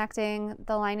seam connecting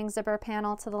the lining zipper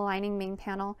panel to the lining main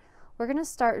panel, we're going to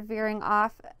start veering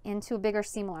off into a bigger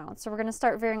seam allowance. So we're going to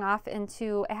start veering off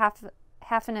into a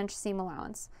half an inch seam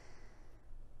allowance.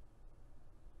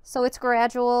 So it's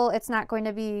gradual, it's not going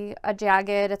to be a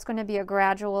jagged, it's going to be a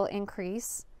gradual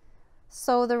increase.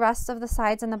 Sew the rest of the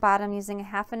sides and the bottom using a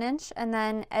 1/2 inch, and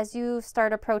then as you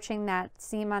start approaching that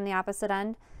seam on the opposite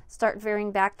end, start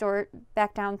veering back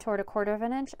down toward 1/4 of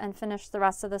an inch and finish the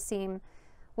rest of the seam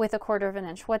with 1/4 of an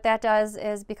inch. What that does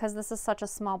is, because this is such a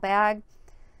small bag,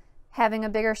 having a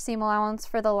bigger seam allowance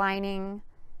for the lining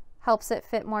helps it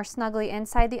fit more snugly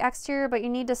inside the exterior, but you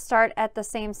need to start at the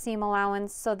same seam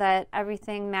allowance so that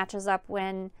everything matches up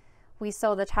when we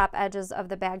sew the top edges of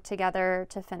the bag together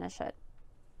to finish it.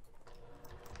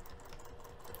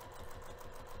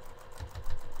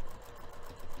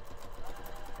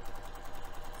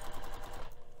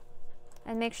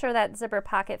 And make sure that zipper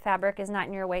pocket fabric is not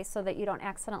in your way so that you don't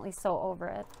accidentally sew over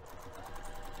it.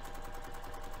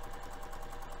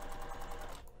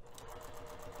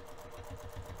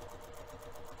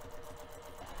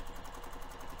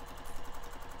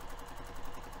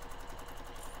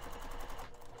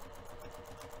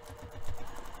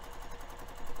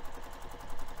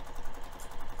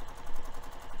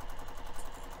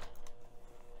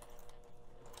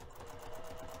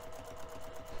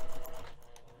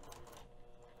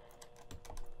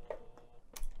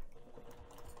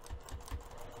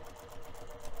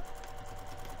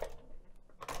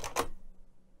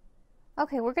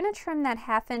 Okay, we're going to trim that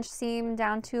 1/2 inch seam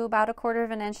down to about 1/4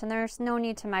 of an inch, and there's no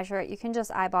need to measure it. You can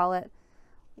just eyeball it.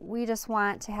 We just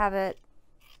want to have it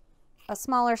a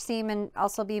smaller seam and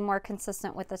also be more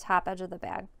consistent with the top edge of the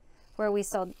bag where we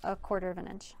sewed 1/4 of an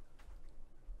inch.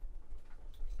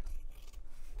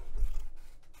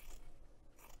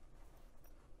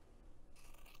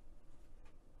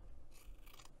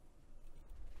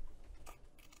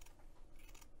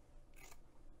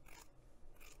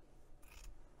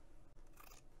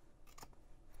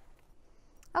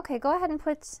 Okay, go ahead and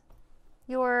put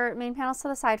your main panels to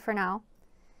the side for now.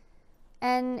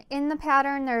 And in the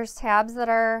pattern, there's tabs that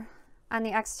are on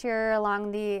the exterior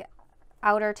along the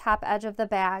outer top edge of the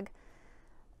bag.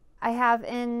 I have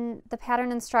in the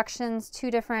pattern instructions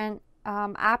 2 different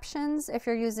options if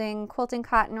you're using quilting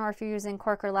cotton or if you're using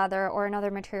cork or leather or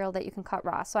another material that you can cut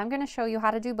raw. So I'm going to show you how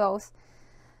to do both.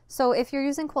 So if you're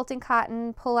using quilting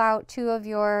cotton, pull out 2 of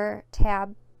your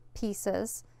tab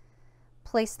pieces,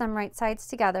 place them right sides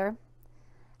together.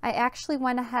 I actually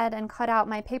went ahead and cut out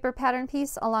my paper pattern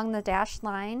piece along the dashed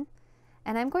line,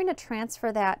 and I'm going to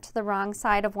transfer that to the wrong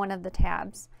side of one of the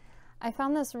tabs. I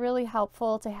found this really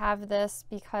helpful to have this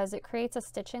because it creates a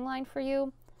stitching line for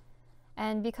you,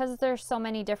 and because there's so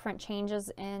many different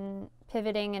changes in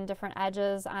pivoting and different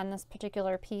edges on this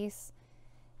particular piece,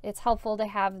 it's helpful to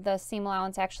have the seam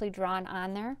allowance actually drawn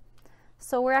on there.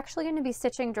 So we're actually going to be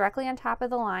stitching directly on top of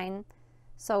the line,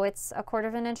 so it's 1/4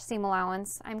 of an inch seam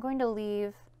allowance. I'm going to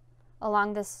leave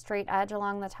along this straight edge,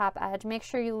 along the top edge. Make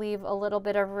sure you leave a little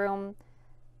bit of room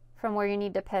from where you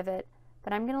need to pivot,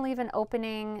 but I'm going to leave an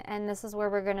opening, and this is where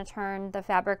we're going to turn the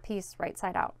fabric piece right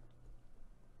side out.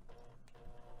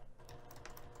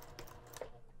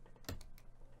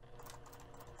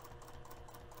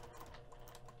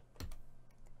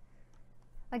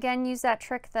 Again, use that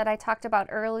trick that I talked about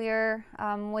earlier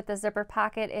with the zipper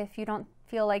pocket. If you don't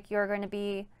feel like you're going to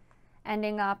be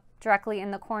ending up directly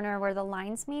in the corner where the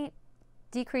lines meet,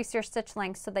 decrease your stitch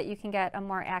length so that you can get a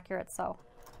more accurate sew.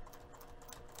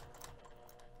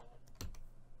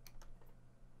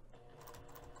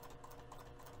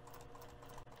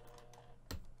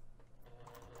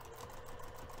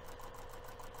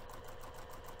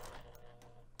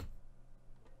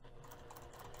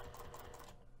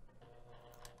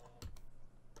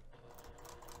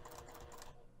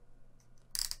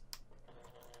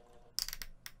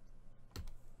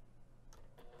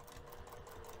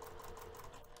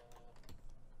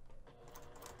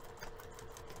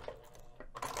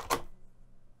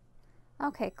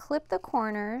 Okay, clip the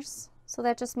corners. So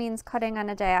that just means cutting on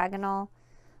a diagonal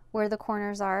where the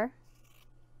corners are.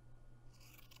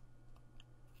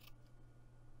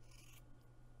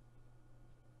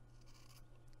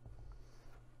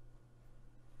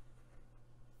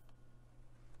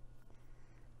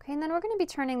 Okay, and then we're going to be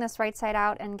turning this right side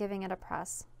out and giving it a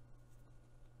press.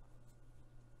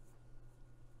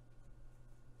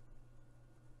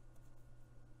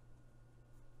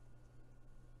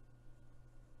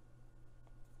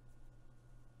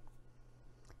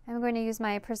 I'm going to use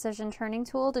my precision turning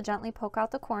tool to gently poke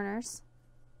out the corners.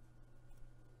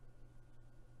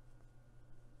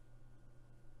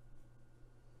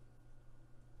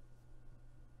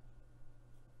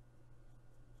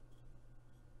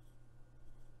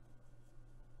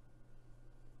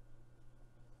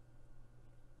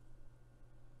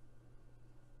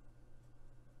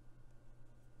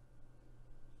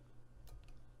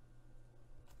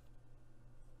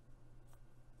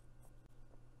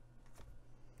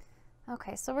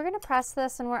 Okay, so we're going to press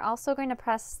this, and we're also going to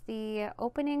press the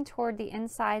opening toward the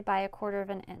inside by 1/4 of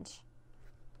an inch.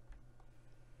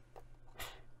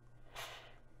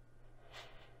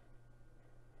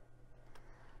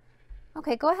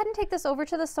 Okay, go ahead and take this over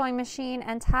to the sewing machine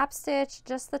and top stitch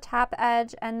just the top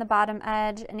edge and the bottom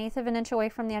edge 1/8 of an inch away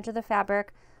from the edge of the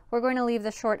fabric. We're going to leave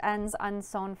the short ends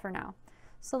unsewn for now.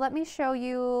 So let me show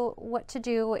you what to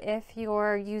do if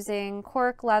you're using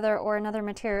cork, leather, or another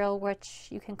material which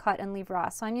you can cut and leave raw.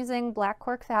 So I'm using black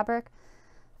cork fabric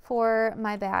for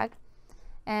my bag,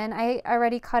 and I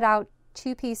already cut out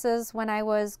 2 pieces when I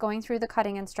was going through the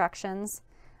cutting instructions.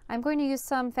 I'm going to use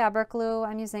some fabric glue.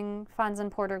 I'm using Fons &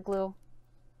 Porter glue.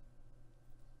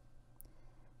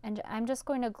 And I'm just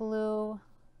going to glue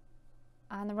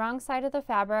on the wrong side of the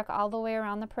fabric all the way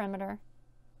around the perimeter.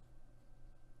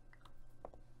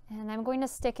 And I'm going to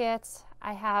stick it,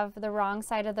 I have the wrong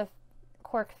side of the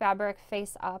cork fabric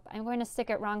face up. I'm going to stick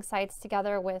it wrong sides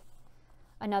together with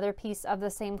another piece of the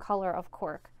same color of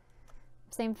cork.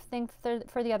 Same thing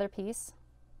for the other piece.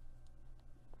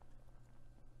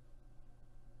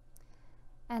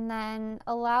 And then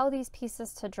allow these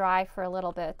pieces to dry for a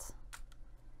little bit.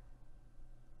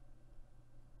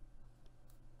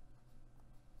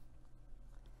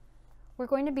 We're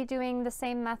going to be doing the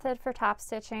same method for top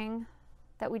stitching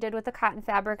that we did with the cotton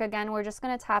fabric. Again, we're just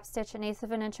going to top stitch 1/8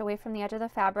 of an inch away from the edge of the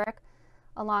fabric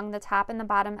along the top and the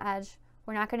bottom edge.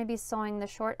 We're not going to be sewing the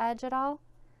short edge at all.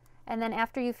 And then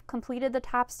after you've completed the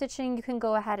top stitching, you can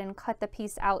go ahead and cut the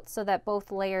piece out so that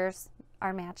both layers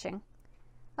are matching.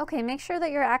 Okay, make sure that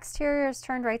your exterior is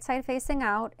turned right side facing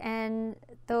out, and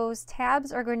those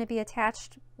tabs are going to be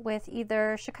attached with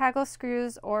either Chicago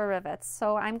screws or rivets.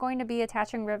 So I'm going to be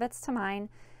attaching rivets to mine.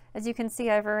 As you can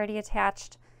see, I've already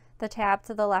attached the tab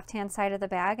to the left-hand side of the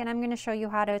bag, and I'm going to show you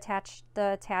how to attach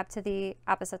the tab to the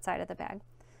opposite side of the bag.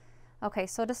 Okay,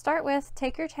 so to start with,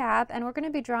 take your tab, and we're going to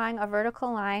be drawing a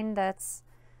vertical line that's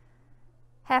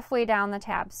halfway down the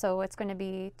tab. So it's going to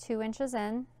be 2 inches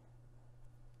in.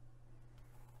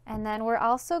 And then we're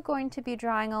also going to be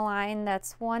drawing a line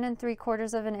that's 1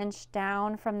 3/4 of an inch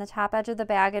down from the top edge of the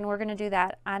bag, and we're going to do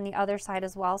that on the other side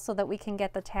as well so that we can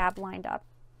get the tab lined up.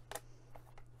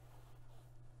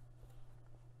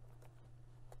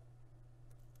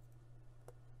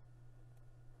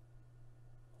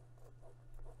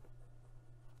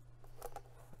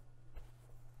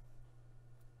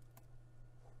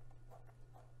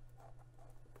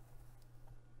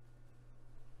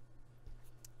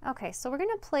 Okay, so we're going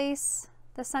to place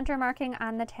the center marking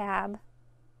on the tab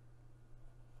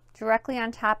directly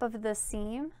on top of the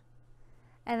seam,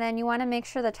 and then you want to make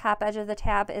sure the top edge of the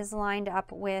tab is lined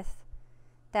up with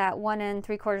that 1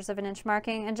 3/4 of an inch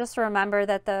marking. And just remember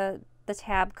that the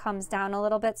tab comes down a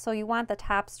little bit, so you want the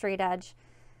top straight edge.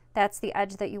 That's the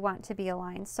edge that you want to be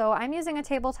aligned. So I'm using a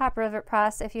tabletop rivet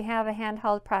press. If you have a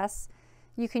handheld press,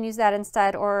 you can use that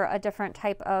instead, or a different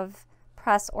type of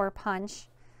press or punch.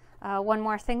 One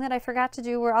more thing that I forgot to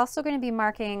do, we're also going to be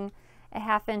marking a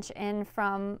 1/2 inch in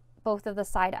from both of the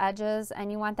side edges,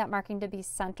 and you want that marking to be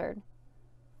centered.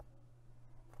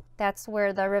 That's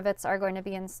where the rivets are going to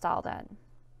be installed at.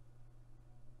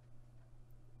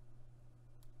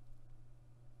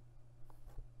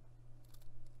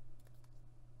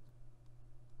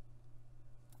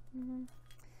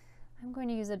 I'm going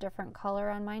to use a different color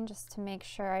on mine just to make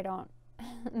sure I don't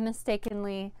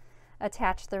mistakenly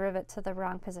attach the rivet to the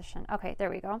wrong position. Okay,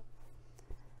 there we go.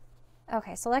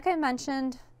 Okay, so like I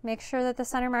mentioned, make sure that the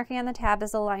center marking on the tab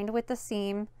is aligned with the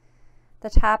seam. The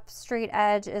top straight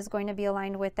edge is going to be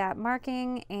aligned with that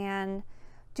marking, and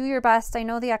do your best. I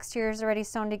know the exterior is already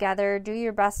sewn together. Do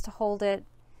your best to hold it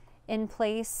in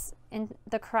place in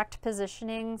the correct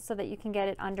positioning so that you can get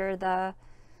it under the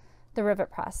rivet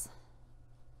press.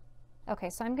 Okay,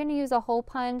 so I'm going to use a hole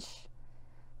punch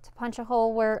to punch a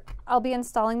hole where I'll be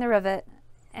installing the rivet,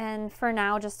 and for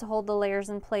now, just to hold the layers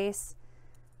in place,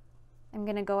 I'm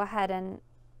going to go ahead and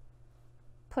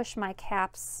push my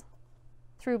caps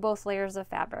through both layers of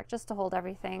fabric just to hold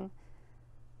everything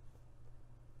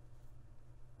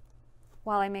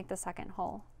while I make the second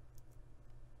hole.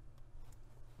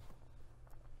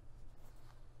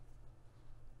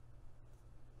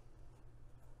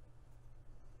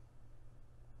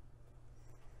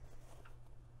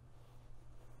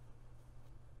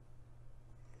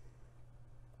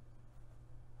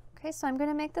 Okay, so I'm going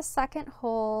to make the second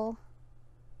hole,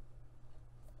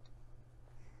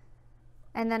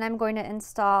 and then I'm going to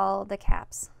install the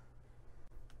caps.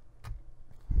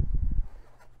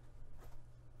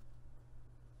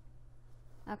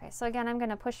 Okay, so again, I'm going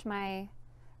to push my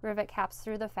rivet caps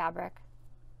through the fabric.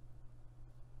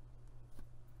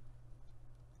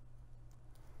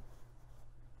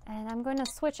 And I'm going to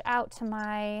switch out to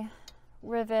my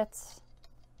rivet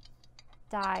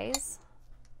dies.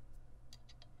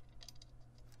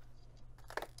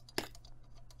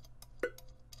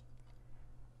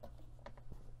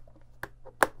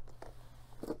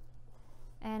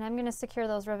 And I'm going to secure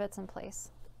those rivets in place.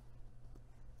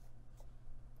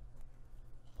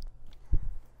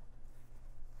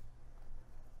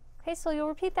 Okay, so you'll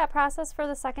repeat that process for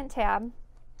the second tab.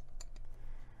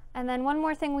 And then one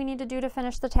more thing we need to do to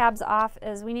finish the tabs off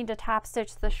is we need to top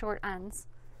stitch the short ends.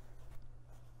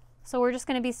 So we're just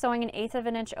going to be sewing 1/8 of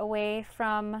an inch away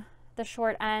from the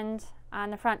short end on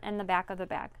the front and the back of the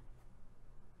bag.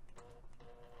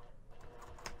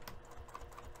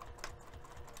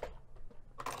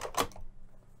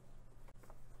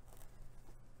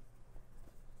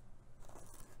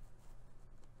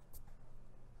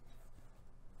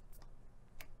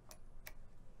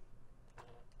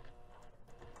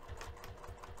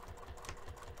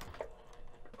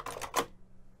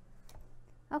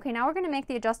 Okay, now we're going to make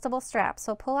the adjustable strap.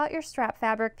 So pull out your strap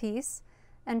fabric piece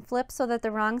and flip so that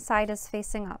the wrong side is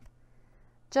facing up.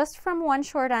 Just from one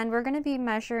short end, we're going to be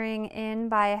measuring in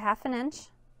by 1/2 inch.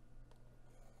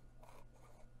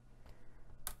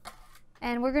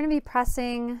 And we're going to be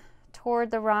pressing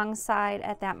toward the wrong side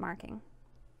at that marking.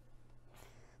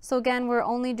 So again, we're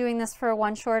only doing this for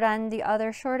one short end. The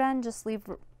other short end, just leave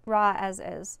raw as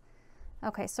is.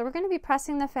 Okay, so we're going to be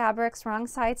pressing the fabrics wrong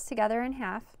sides together in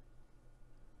half.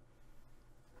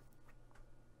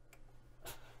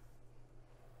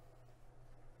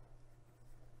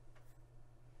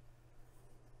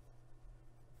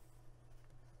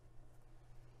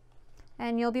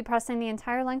 And you'll be pressing the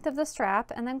entire length of the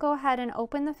strap, and then go ahead and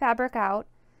open the fabric out.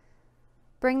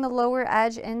 Bring the lower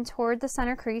edge in toward the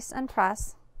center crease and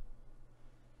press.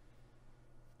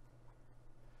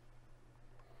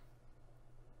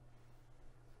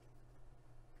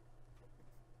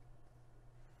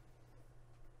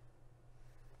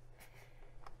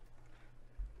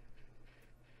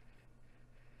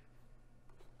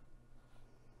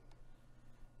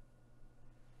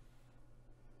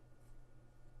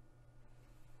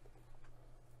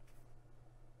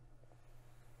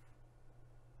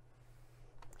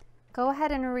 Go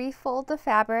ahead and refold the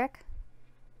fabric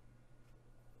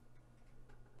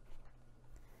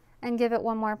and give it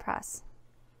one more press.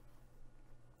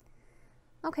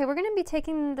 Okay, we're going to be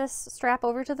taking this strap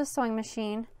over to the sewing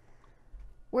machine.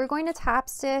 We're going to top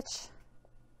stitch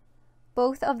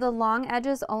both of the long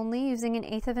edges only using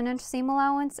 1/8 of an inch seam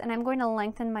allowance, and I'm going to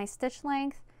lengthen my stitch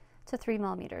length to 3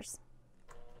 millimeters.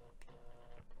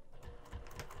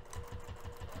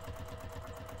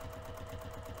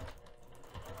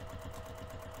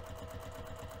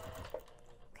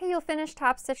 Okay, you'll finish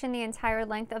top stitching the entire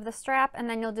length of the strap, and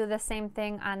then you'll do the same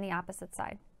thing on the opposite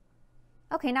side.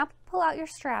 Okay, now pull out your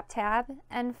strap tab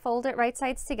and fold it right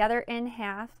sides together in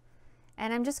half,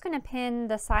 and I'm just going to pin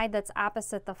the side that's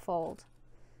opposite the fold.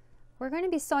 We're going to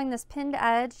be sewing this pinned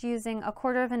edge using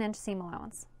 1/4 of an inch seam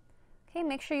allowance. Okay,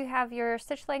 make sure you have your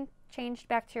stitch length changed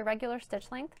back to your regular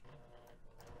stitch length.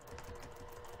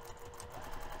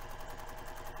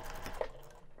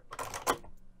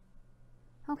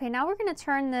 Okay, now we're going to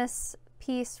turn this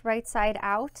piece right side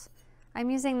out. I'm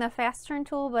using the fast turn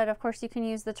tool, but of course you can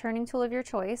use the turning tool of your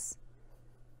choice.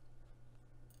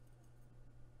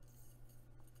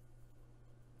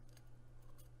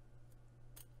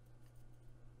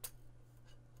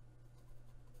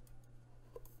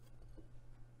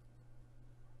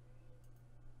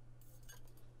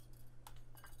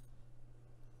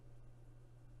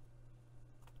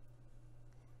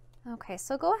 Okay,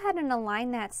 so go ahead and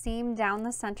align that seam down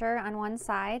the center on one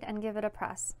side and give it a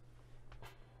press.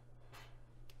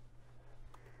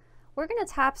 We're going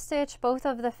to top stitch both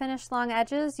of the finished long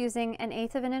edges using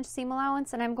 1/8 of an inch seam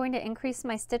allowance, and I'm going to increase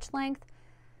my stitch length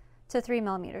to 3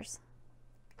 millimeters.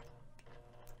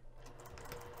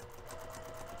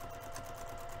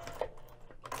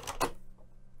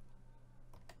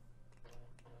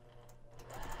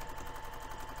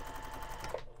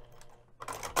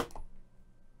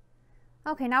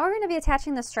 Okay, now we're going to be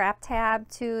attaching the strap tab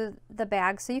to the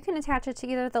bag, so you can attach it to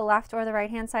either the left or the right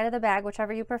hand side of the bag,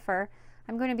 whichever you prefer.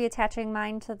 I'm going to be attaching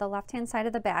mine to the left hand side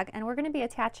of the bag, and we're going to be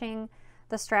attaching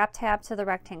the strap tab to the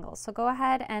rectangle. So go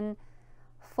ahead and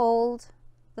fold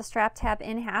the strap tab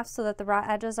in half so that the raw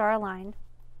edges are aligned.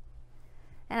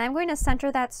 And I'm going to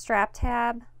center that strap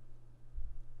tab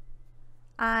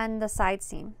on the side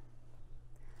seam.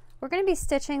 We're going to be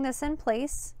stitching this in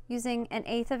place using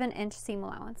 1/8 of an inch seam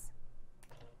allowance.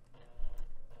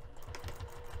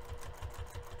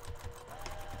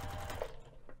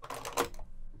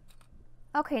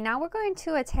 Okay, now we're going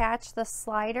to attach the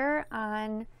slider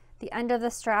on the end of the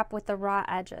strap with the raw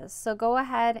edges. So go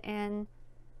ahead and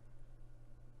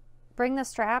bring the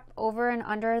strap over and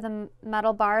under the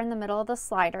metal bar in the middle of the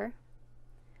slider.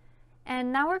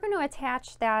 And now we're going to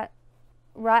attach that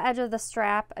raw edge of the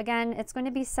strap. Again, it's going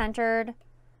to be centered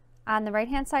on the right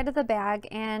hand side of the bag,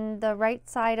 and the right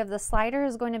side of the slider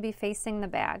is going to be facing the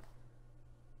bag.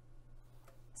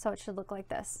 So it should look like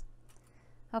this.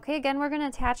 Okay, again, we're going to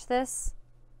attach this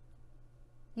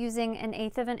using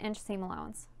 1/8 of an inch seam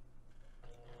allowance.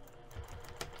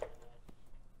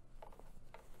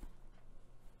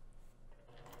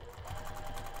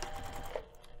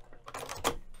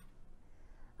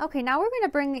 Okay, now we're going to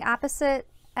bring the opposite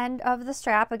end of the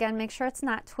strap. Again, make sure it's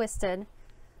not twisted.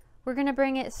 We're going to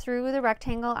bring it through the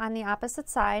rectangle on the opposite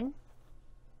side.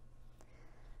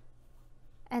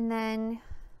 And then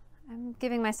I'm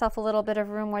giving myself a little bit of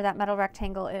room where that metal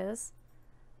rectangle is.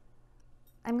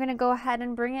 I'm going to go ahead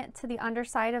and bring it to the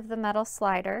underside of the metal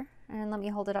slider, and let me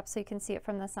hold it up so you can see it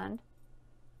from this end.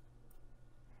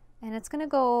 And it's going to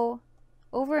go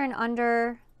over and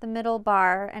under the middle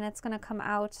bar, and it's going to come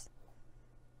out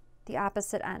the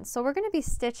opposite end. So we're going to be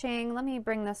stitching. Let me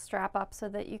bring this strap up so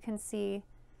that you can see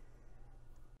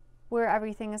where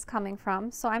everything is coming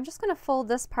from. So I'm just going to fold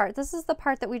this part. This is the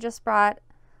part that we just brought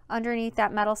underneath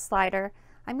that metal slider.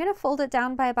 I'm going to fold it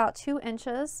down by about 2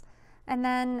 inches, and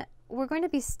then we're going to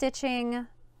be stitching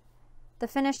the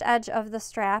finished edge of the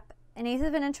strap 1/8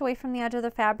 of an inch away from the edge of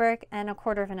the fabric and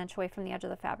 1/4 of an inch away from the edge of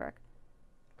the fabric.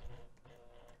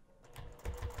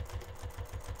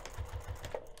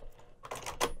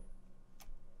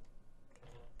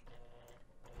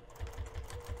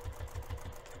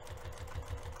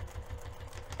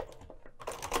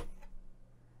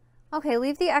 Okay,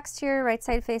 leave the exterior right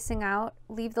side facing out,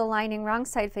 leave the lining wrong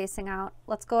side facing out.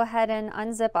 Let's go ahead and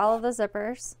unzip all of the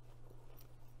zippers.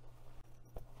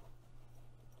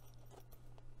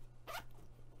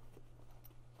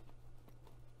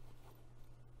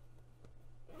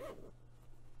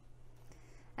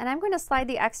 And I'm going to slide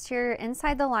the exterior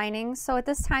inside the lining, so at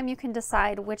this time you can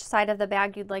decide which side of the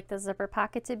bag you'd like the zipper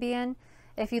pocket to be in.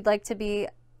 If you'd like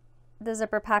the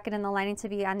zipper pocket and the lining to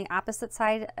be on the opposite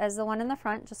side as the one in the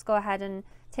front, just go ahead and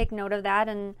take note of that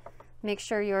and make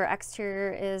sure your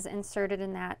exterior is inserted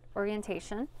in that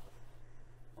orientation.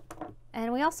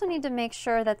 And we also need to make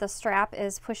sure that the strap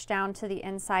is pushed down to the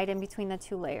inside in between the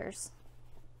 2 layers.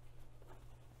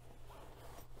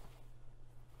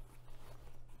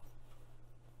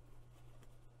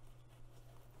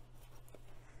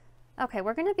 Okay,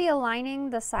 we're going to be aligning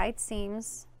the side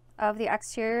seams of the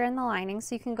exterior and the lining,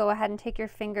 so you can go ahead and take your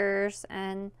fingers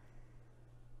and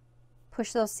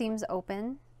push those seams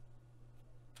open.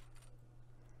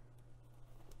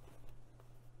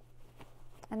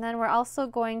 And then we're also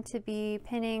going to be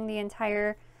pinning the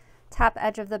entire top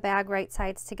edge of the bag right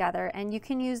sides together, and you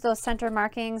can use those center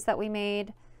markings that we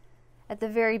made at the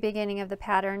very beginning of the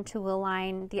pattern to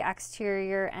align the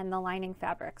exterior and the lining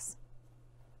fabrics.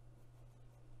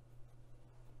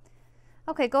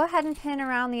 Okay, go ahead and pin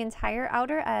around the entire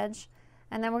outer edge,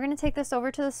 and then we're going to take this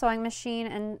over to the sewing machine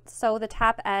and sew the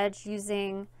top edge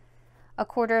using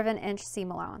 1/4 of an inch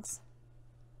seam allowance.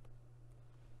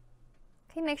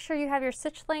 Okay, make sure you have your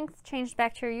stitch length changed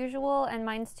back to your usual, and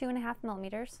mine's 2.5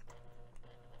 millimeters.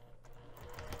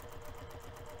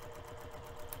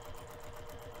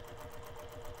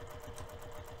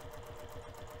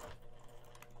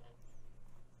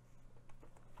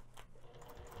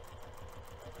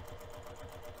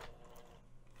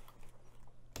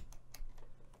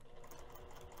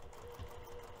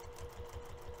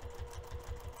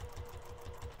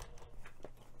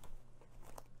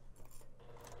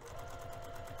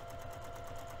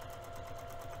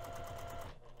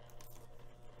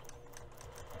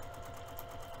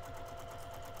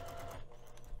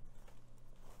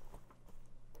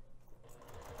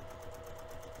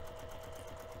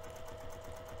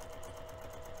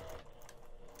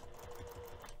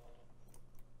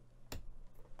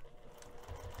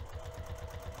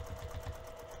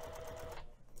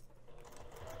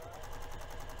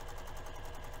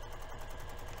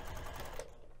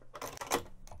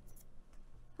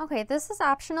 Okay, this is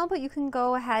optional, but you can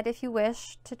go ahead if you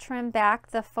wish to trim back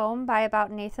the foam by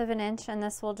about 1/8 of an inch, and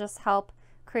this will just help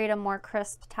create a more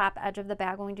crisp top edge of the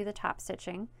bag when we do the top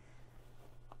stitching.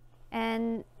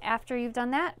 And after you've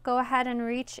done that, go ahead and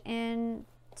reach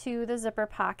into the zipper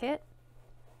pocket.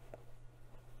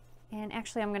 And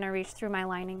actually I'm going to reach through my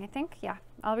lining, I think. Yeah,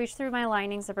 I'll reach through my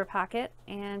lining zipper pocket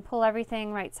and pull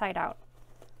everything right side out.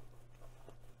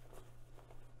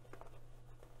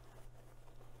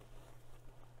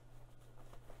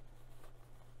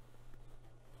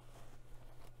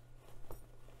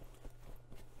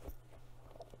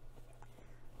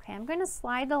 Okay, I'm going to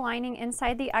slide the lining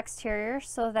inside the exterior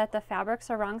so that the fabrics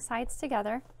are wrong sides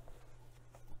together.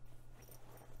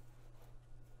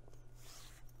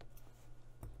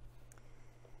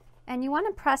 And you want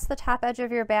to press the top edge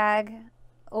of your bag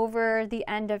over the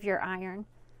end of your iron.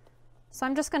 So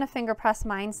I'm just going to finger press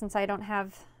mine since I don't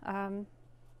have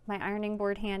my ironing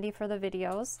board handy for the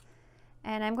videos.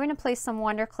 And I'm going to place some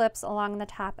wonder clips along the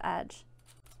top edge.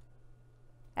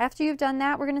 After you've done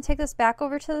that, we're going to take this back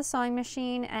over to the sewing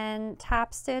machine and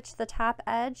top stitch the top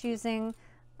edge using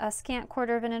a scant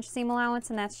 1/4 of an inch seam allowance,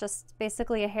 and that's just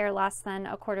basically a hair less than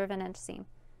a 1/4 of an inch seam.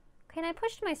 Okay, and I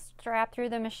pushed my strap through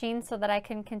the machine so that I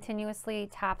can continuously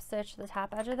top stitch the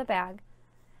top edge of the bag.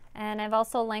 And I've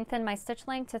also lengthened my stitch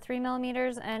length to 3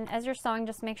 millimeters, and as you're sewing,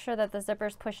 just make sure that the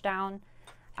zippers push down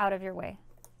out of your way.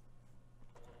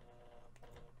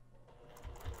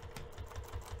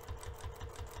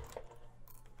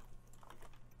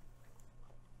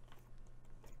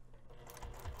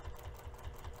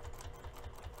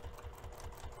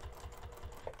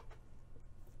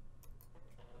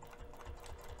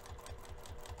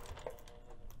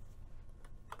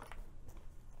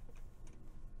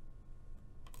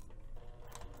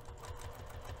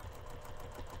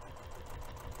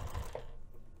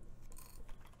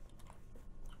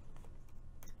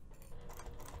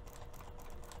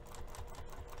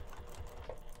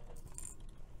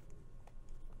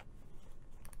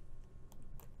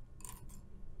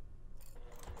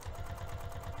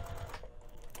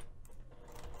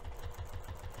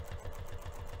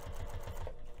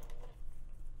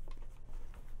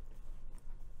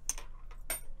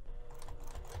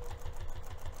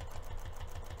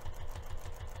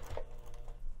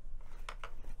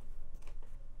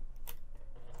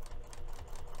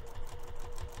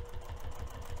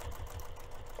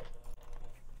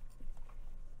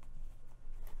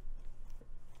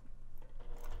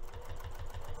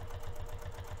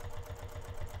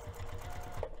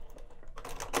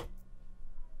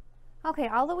 Okay,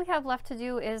 all that we have left to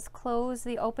do is close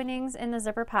the openings in the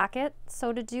zipper pocket.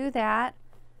 So to do that,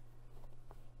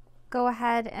 go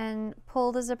ahead and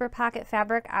pull the zipper pocket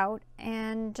fabric out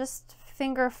and just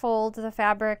finger fold the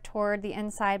fabric toward the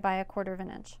inside by a 1/4 of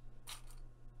an inch.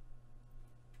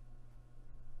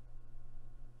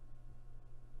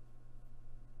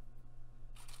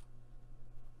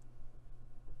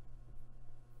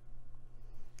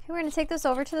 Okay, we're going to take this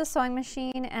over to the sewing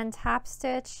machine and top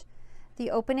stitch the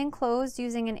opening closed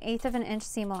using an 1/8 of an inch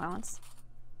seam allowance.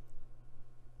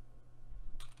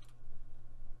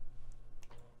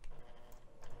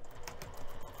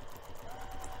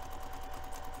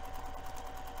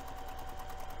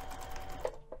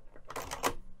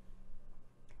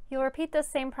 You'll repeat the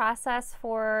same process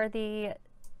for the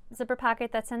zipper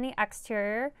pocket that's in the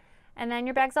exterior, and then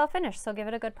your bag's all finished, so give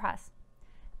it a good press.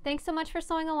 Thanks so much for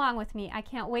sewing along with me. I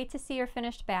can't wait to see your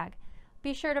finished bag.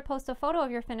 Be sure to post a photo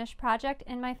of your finished project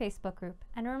in my Facebook group.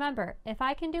 And remember, if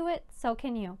I can do it, so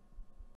can you.